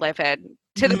fucking livid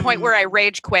to the point where I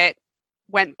rage quit,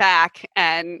 went back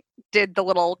and did the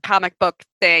little comic book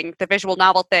thing, the visual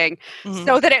novel thing,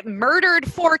 so that it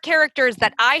murdered 4 characters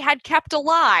that I had kept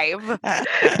alive so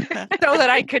that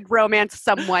I could romance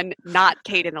someone not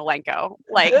Caden Alenko.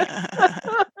 Like,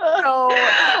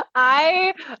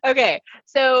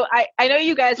 so I know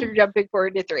you guys are jumping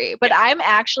forward to 3, but I'm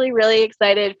actually really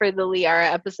excited for the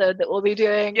Liara episode that we'll be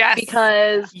doing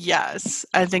because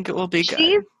I think it will be good.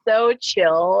 She's so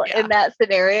chill in that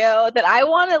scenario that I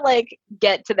want to like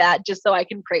get to that just so I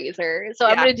can praise her. So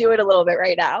I'm going to do it a little bit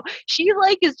right now. She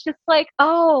like is just like,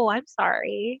 oh, I'm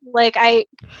sorry. Like I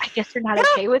guess you're not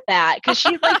okay with that because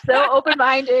she's like so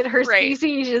open-minded. Her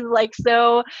species is like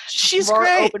so she's more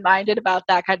great. Open-minded about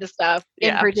that kind of stuff.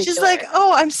 In particular, she's like,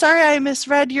 oh, I'm sorry, I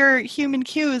misread your human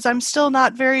cues. I'm still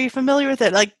not very familiar with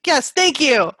it. Like, yes, thank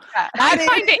you. I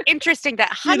find it interesting that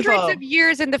hundreds of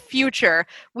years in the future,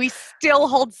 we still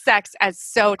hold sex as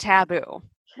so taboo.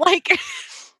 Like.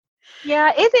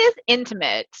 Yeah, it is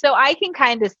intimate, so I can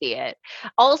kind of see it.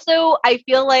 Also, I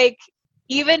feel like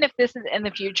even if this is in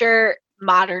the future,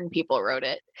 modern people wrote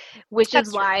it, which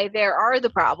is why there are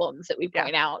the problems that we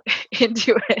point out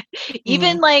into it.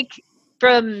 Even like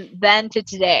from then to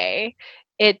today,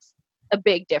 it's a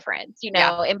big difference,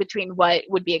 in between what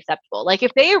would be acceptable. Like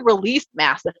if they released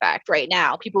Mass Effect right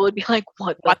now, people would be like,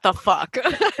 what the fuck?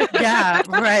 Yeah,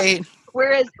 right.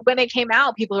 Whereas when it came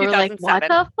out, people were like, what the 2007.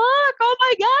 fuck? Oh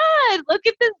my God, look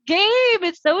at this game.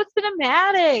 It's so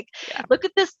cinematic. Yeah. Look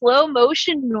at this slow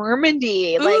motion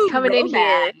Normandy coming in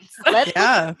here. Let's look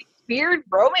Yeah. at these weird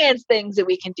romance things that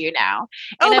we can do now.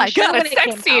 Oh And my I'm sure god, when a it sex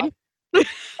came scene. out,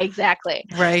 exactly.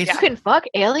 Right. You can fuck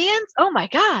aliens? Oh my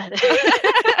God.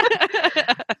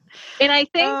 And I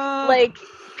think like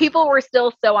people were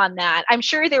still so on that. I'm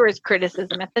sure there was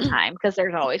criticism at the time because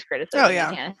there's always criticism. Oh, yeah.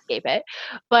 You can't escape it.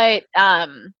 But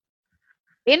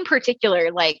in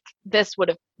particular, like this would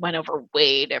have went over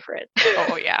way different.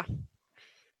 Oh yeah.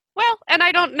 Well, and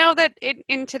I don't know that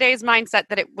in today's mindset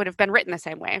that it would have been written the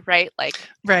same way, right? Like,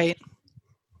 Right.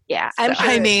 Yeah, I'm So-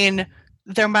 sure. I mean,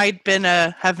 there might have been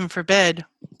a, heaven forbid,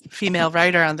 female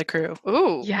writer on the crew.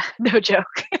 ooh. Yeah, no joke.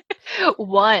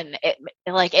 One,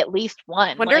 at least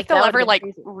one. Wonder Like, if they'll that ever would've like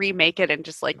been crazy. remake it and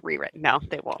just like rewrite. No,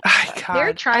 they won't. Ah, But- God, They're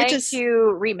I trying just- to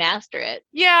remaster it.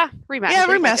 Yeah, remaster. Yeah,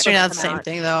 think remastering it'll not the come same out.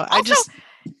 thing though. Also,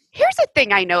 here's a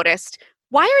thing I noticed.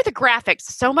 Why are the graphics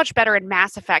so much better in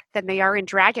Mass Effect than they are in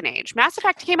Dragon Age? Mass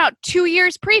Effect came out 2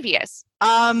 years previous.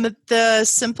 The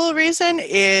simple reason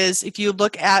is if you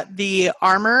look at the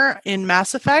armor in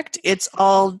Mass Effect, it's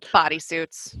all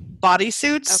Bodysuits.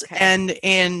 bodysuits, Okay. and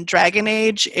in Dragon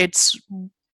Age, it's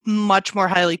much more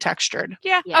highly textured.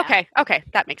 Yeah. Yeah. Okay.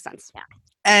 That makes sense.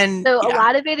 And So yeah, a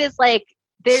lot of it is like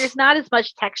there's not as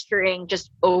much texturing just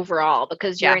overall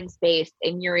because you're Yeah. in space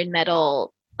and you're in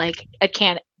metal, like a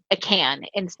can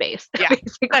in space. Yeah,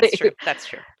 basically. That's true. That's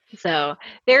true. So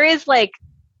there is like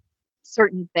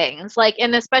certain things, like,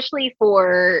 and especially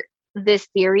for this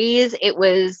series, it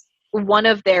was one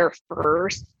of their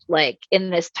first, like, in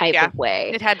this type Yeah. of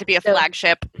way. It had to be a So-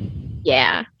 flagship.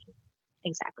 Yeah,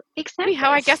 exactly.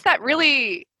 Anyhow, I guess that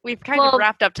really we've kind Well- of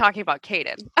wrapped up talking about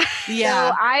Caden. yeah.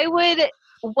 So I would.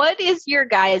 What is your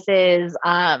guys's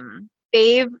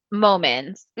fave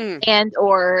moments Mm. and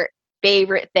or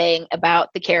favorite thing about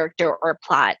the character or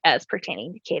plot as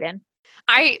pertaining to Caden?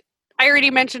 I already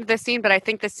mentioned this scene, but I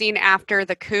think the scene after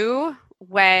the coup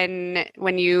when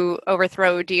you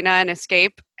overthrow Dina and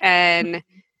escape, and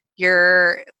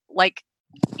you're like,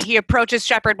 he approaches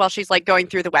Shepard while she's like going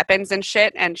through the weapons and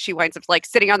shit, and she winds up like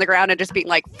sitting on the ground and just being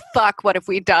like, "Fuck, what have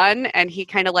we done?" And he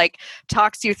kind of like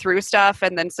talks you through stuff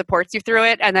and then supports you through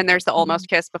it, and then there's the almost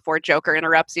kiss before Joker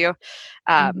interrupts you.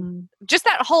 Just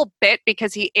that whole bit,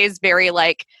 because he is very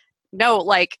like, no,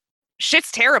 like,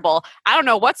 shit's terrible. I don't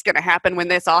know what's going to happen when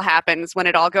this all happens, when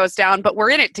it all goes down, but we're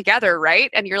in it together, right?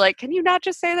 And you're like, can you not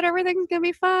just say that everything's going to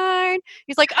be fine?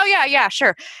 He's like, oh yeah,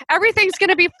 sure. Everything's going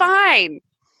to be fine.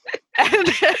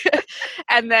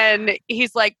 And then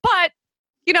he's like, but,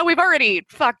 you know, we've already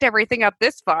fucked everything up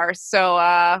this far,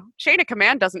 so chain of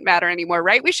command doesn't matter anymore,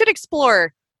 right? We should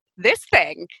explore this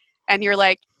thing. And you're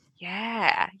like,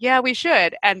 yeah, we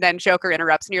should. And then Joker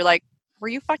interrupts and you're like, were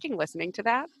you fucking listening to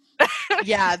that?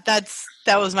 Yeah, that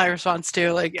was my response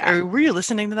too. Like, Yeah. were you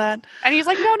listening to that? And he's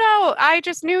like, no, I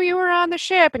just knew you were on the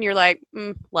ship. And you're like,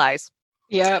 lies.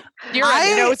 Yep. You're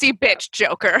a nosy bitch,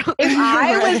 Joker. If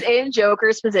I Right. was in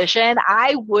Joker's position,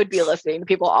 I would be listening to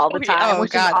people all the Oh, yeah. time, Oh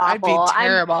which God, is I'd be awful.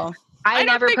 terrible. I don't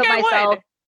never think put I would. myself.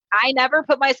 I never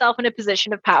put myself in a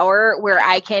position of power where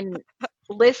I can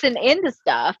listen into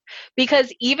stuff,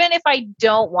 because even if I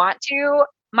don't want to,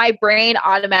 my brain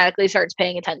automatically starts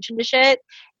paying attention to shit.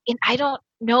 And I don't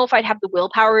know if I'd have the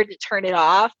willpower to turn it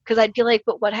off, because I'd be like,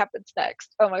 but what happens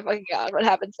next? Oh my fucking God, what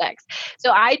happens next?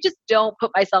 So I just don't put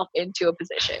myself into a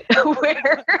position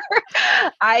where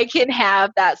I can have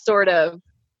that sort of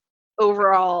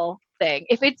overall thing.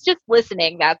 If it's just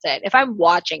listening, that's it. If I'm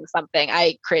watching something,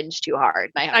 I cringe too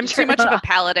hard. And I have I'm to too turn much it of a off.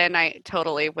 paladin. I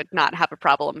totally would not have a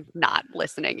problem not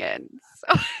listening in.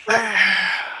 So.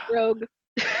 Rogue.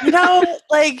 You know,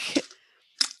 like,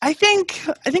 I think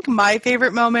my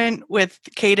favorite moment with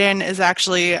Caden is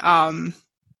actually,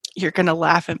 you're gonna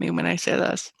laugh at me when I say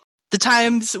this. The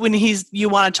times when you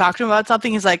want to talk to him about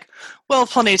something, he's like, "Well,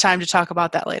 plenty of time to talk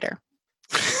about that later."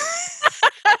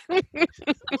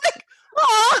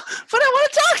 Aw, but I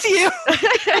want to talk to you.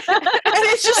 And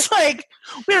it's just like,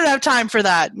 we don't have time for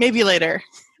that. Maybe later.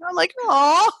 And I'm like,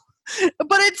 aw.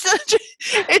 But it's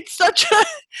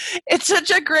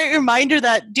such a great reminder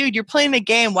that, dude, you're playing a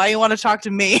game. Why do you want to talk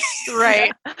to me?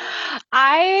 Right.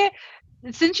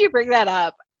 Since you bring that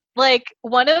up, like,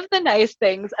 one of the nice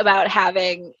things about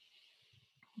having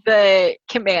the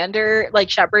commander, like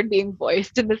Shepard, being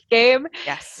voiced in this game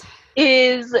Yes.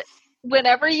 is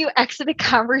whenever you exit a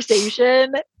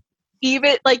conversation,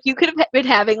 even like you could have been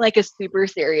having like a super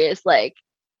serious like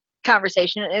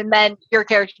conversation, and then your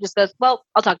character just goes, well,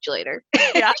 I'll talk to you later.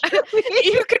 Yeah.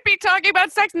 You could be talking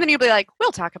about sex, and then you'll be like,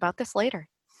 we'll talk about this later.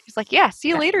 He's like, yeah, see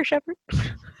you later, Shepard.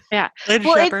 Yeah. Lady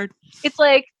Well, Shepherd. It's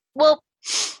like, well,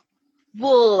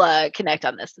 we'll connect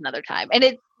on this another time. And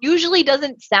it usually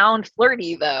doesn't sound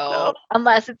flirty though, Nope.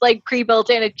 unless it's like pre-built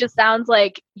in. It just sounds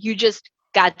like you just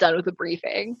got done with a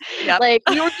briefing. Yep. Like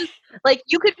we were just like,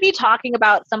 you could be talking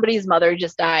about somebody's mother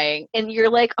just dying and you're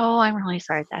like, oh, I'm really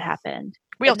sorry that happened.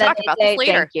 We'll And then talk they about say, this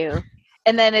later. Thank you.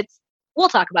 And then we'll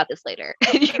talk about this later.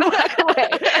 And you walk away.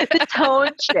 The tone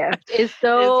shift is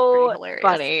so pretty hilarious.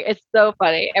 funny. It's so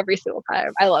funny every single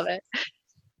time. I love it.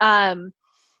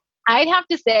 I'd have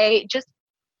to say, just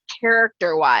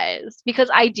character wise,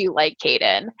 because I do like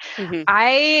Caden, Mhm.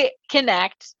 I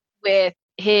connect with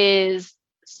his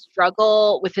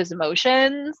struggle with his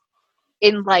emotions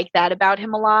and like that about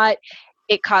him a lot.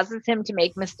 It causes him to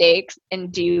make mistakes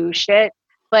and do shit,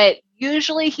 but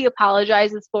usually he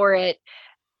apologizes for it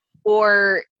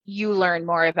or you learn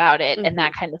more about it and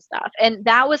that kind of stuff. And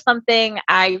that was something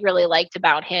I really liked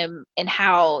about him and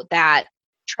how that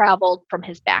traveled from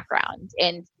his background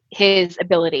and his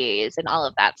abilities and all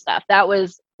of that stuff. That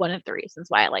was one of the reasons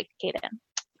why I liked Caden.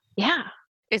 Yeah,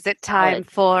 Is it time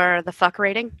for the fuck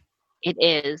rating? it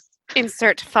is.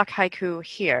 Insert fuck haiku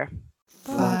here.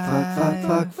 Fuck, fuck, fuck,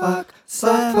 fuck, fuck.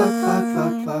 Fuck,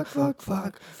 fuck, fuck, fuck,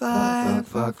 fuck, fuck,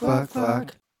 fuck, fuck,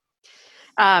 fuck.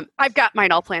 I've got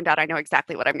mine all planned out. I know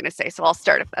exactly what I'm going to say, so I'll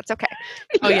start if that's okay.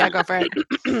 Oh yeah, go for it.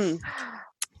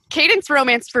 Cadence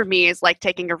romance for me is like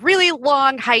taking a really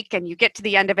long hike and you get to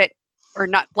the end of it, or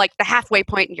not like the halfway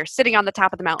point, and you're sitting on the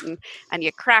top of the mountain and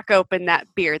you crack open that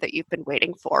beer that you've been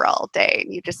waiting for all day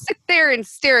and you just sit there and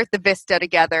stare at the vista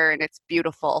together and it's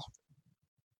beautiful.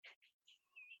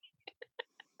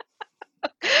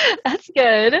 That's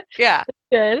good. Yeah.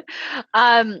 Good.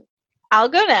 I'll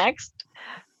go next.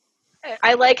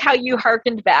 I like how you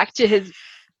hearkened back to his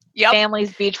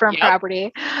family's beachfront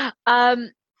property. I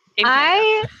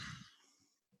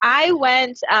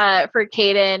went for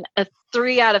Caden a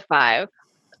 3 out of 5.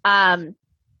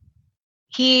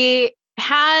 He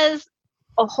has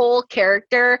a whole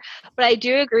character, but I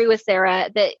do agree with Sarah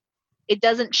that it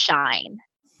doesn't shine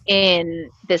in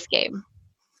this game.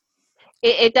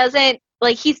 It doesn't,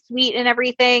 like, he's sweet and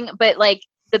everything, but like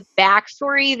the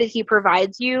backstory that he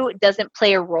provides you doesn't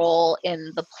play a role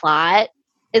in the plot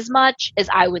as much as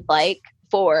I would like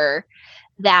for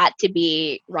that to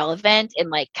be relevant and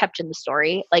like kept in the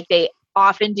story, like they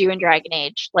often do in Dragon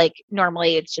Age. Like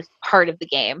normally it's just part of the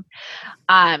game.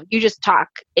 You just talk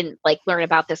and like learn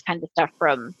about this kind of stuff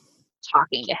from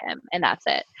talking to him, and that's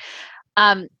it.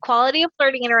 Quality of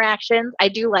flirting interactions, I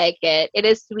do like it. It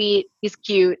is sweet. He's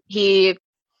cute. He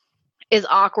is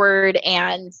awkward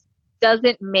and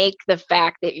doesn't make the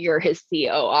fact that you're his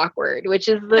CO awkward, which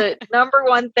is the number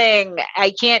one thing.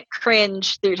 I can't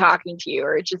cringe through talking to you,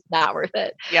 or it's just not worth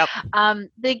it. Yep.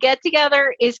 The get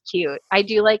together is cute. I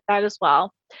do like that as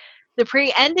well. The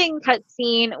pre-ending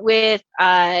cutscene with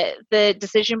the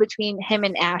decision between him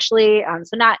and Ashley,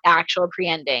 so not actual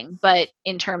pre-ending, but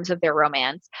in terms of their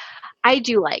romance, I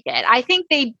do like it. I think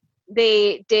they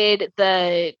did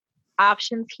the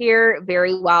options here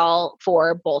very well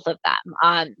for both of them.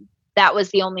 That was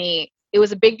it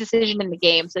was a big decision in the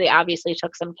game, so they obviously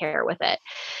took some care with it.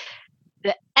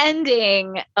 The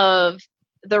ending of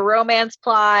the romance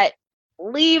plot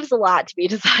leaves a lot to be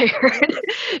desired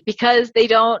because they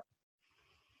don't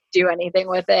do anything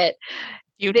with it.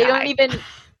 They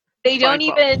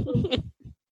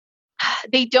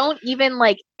don't even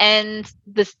like end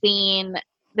the scene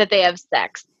that they have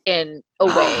sex in a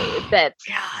way that's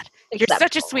you're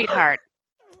such a sweetheart.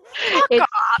 Fuck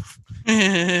off.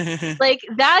 Like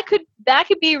that could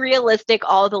be realistic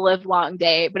all the live long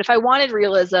day, but if I wanted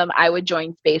realism, I would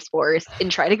join Space Force and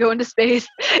try to go into space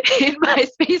in my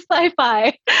space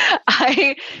sci-fi.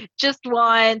 I just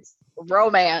want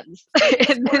romance.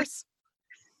 And this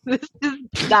does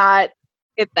not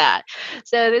get that.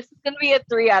 So this is going to be a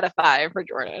 3 out of 5 for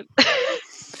Jordan.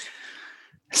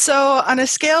 So on a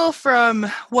scale from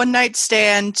one night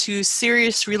stand to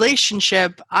serious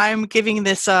relationship, I'm giving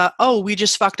this we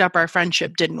just fucked up our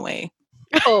friendship, didn't we?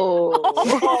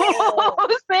 Oh,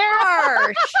 Sarah.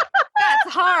 Harsh.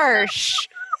 That's harsh.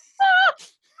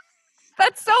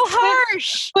 That's so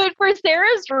harsh. But for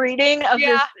Sarah's reading of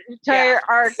this entire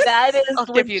arc, that is I'll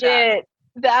give you that.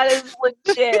 That is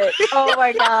legit. Oh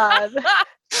my god.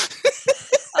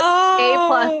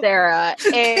 A+, Sarah.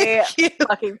 A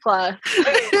fucking plus.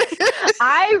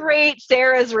 I rate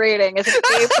Sarah's rating as an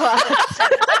A+.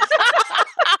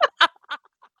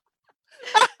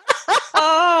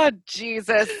 Oh,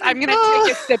 Jesus. I'm going to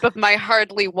take a sip of my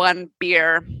hardly won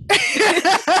beer.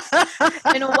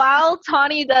 And while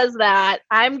Tawny does that,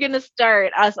 I'm going to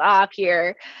start us off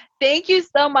here. Thank you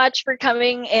so much for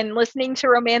coming and listening to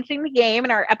Romancing the Game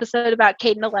and our episode about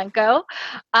Kate Nolenko.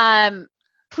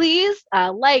 Please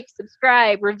like,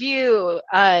 subscribe, review,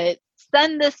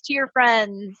 send this to your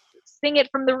friends, sing it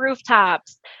from the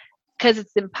rooftops, because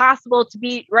it's impossible to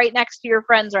be right next to your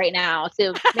friends right now.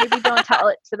 So maybe don't tell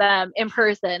it to them in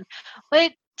person.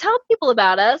 But tell people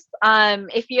about us.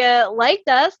 If you liked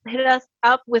us, hit us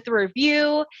up with a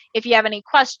review. If you have any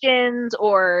questions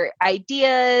or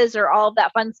ideas or all of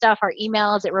that fun stuff, our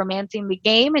email is at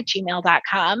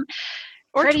romancingthegame@gmail.com.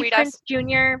 Or Freddie tweet Prinze us.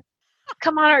 Jr.,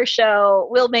 come on our show.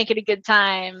 We'll make it a good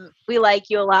time. We like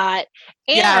you a lot.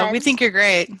 And, Yeah, we think you're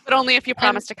great. But only if you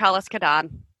promise to call us Kadan.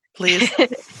 Please.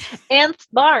 and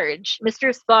Sparge,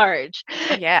 Mr. Sparge.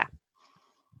 Yeah.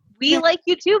 We like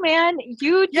you too, man.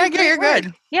 You do Yeah, great you're work.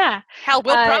 good. Yeah. Hell,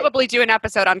 we'll probably do an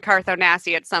episode on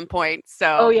Carthonassi at some point.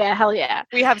 So Oh yeah, hell yeah.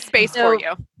 we have space So- for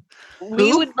you.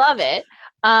 We would love it.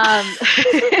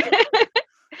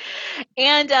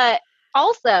 And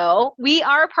also, we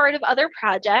are part of other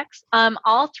projects.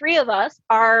 All three of us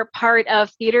are part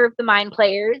of Theater of the Mind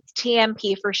Players,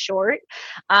 TMP for short.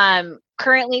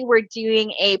 Currently, we're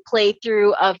doing a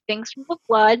playthrough of Things from the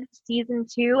Flood, Season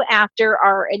 2, after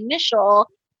our initial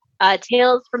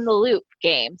Tales from the Loop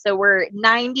game. So we're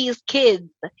 90s kids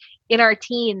in our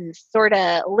teens, sort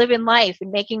of living life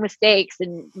and making mistakes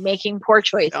and making poor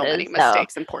choices. So many So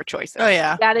mistakes and poor choices. Oh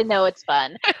yeah. gotta know it's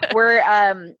fun. We're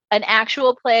an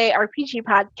actual play RPG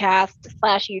podcast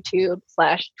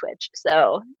 /YouTube/Twitch.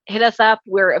 So hit us up.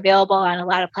 We're available on a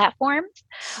lot of platforms.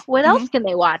 What else can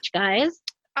they watch, guys?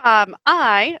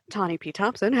 I, Tawny P.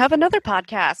 Thompson, have another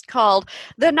podcast called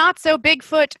The Not So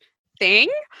Bigfoot Thing,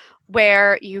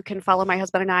 where you can follow my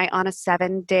husband and I on a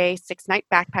 7-day, 6-night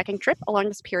backpacking trip along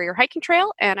the Superior Hiking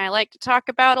Trail. And I like to talk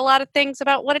about a lot of things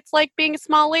about what it's like being a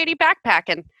small lady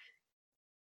backpacking.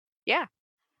 Yeah.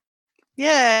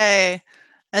 Yay.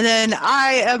 And then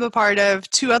I am a part of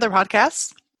two other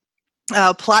podcasts.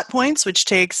 Plot Points, which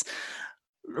takes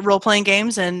role-playing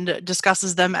games and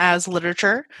discusses them as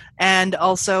literature, and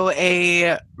also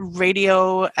a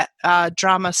radio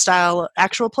drama-style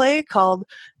actual play called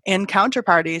Encounter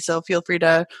Party. So feel free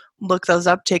to look those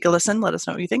up, take a listen, let us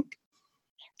know what you think.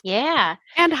 Yeah.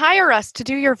 And hire us to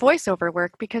do your voiceover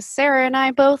work, because Sarah and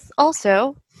I both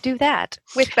also do that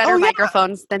with better Oh, yeah.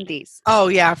 microphones than these. Oh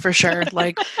yeah, for sure.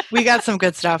 Like we got some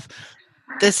good stuff.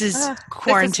 This is This is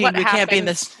quarantine. what We can't be in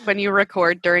happens this. when you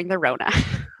record during the Rona.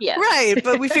 Yeah. Right,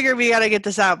 but we figured we got to get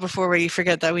this out before we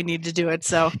forget that we need to do it.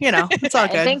 So, it's all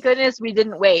And good. thank goodness we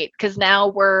didn't wait, because now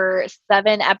we're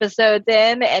 7 episodes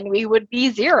in and we would be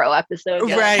 0 episodes in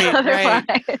Right, right. otherwise.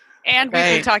 And we've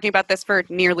been Right. talking about this for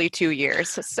nearly 2 years.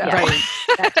 So Yeah. Right.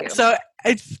 That too. So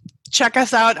check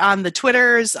us out on the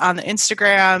Twitters, on the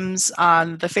Instagrams,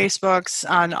 on the Facebooks,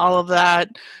 on all of that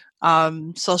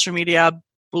social media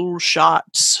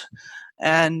bullshot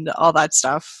and all that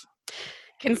stuff.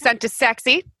 consent is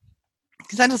sexy.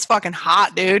 Consent is fucking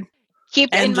hot, dude.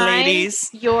 Keep in And mind ladies.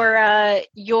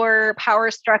 your power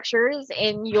structures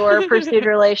in your pursued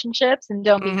relationships, and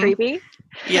don't be Mhm. creepy.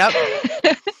 Yep.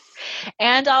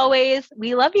 And always,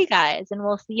 we love you guys, and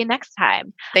we'll see you next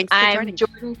time. Thanks for I'm joining.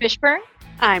 Jordan Fishburne.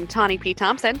 I'm Tawny P.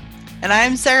 Thompson. And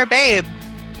I'm Sarah Babe.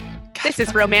 This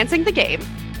is Romancing the Game.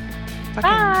 Fucking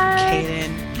Bye.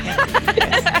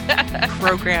 Kaden.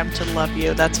 Programmed to love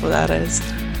you. That's what that is.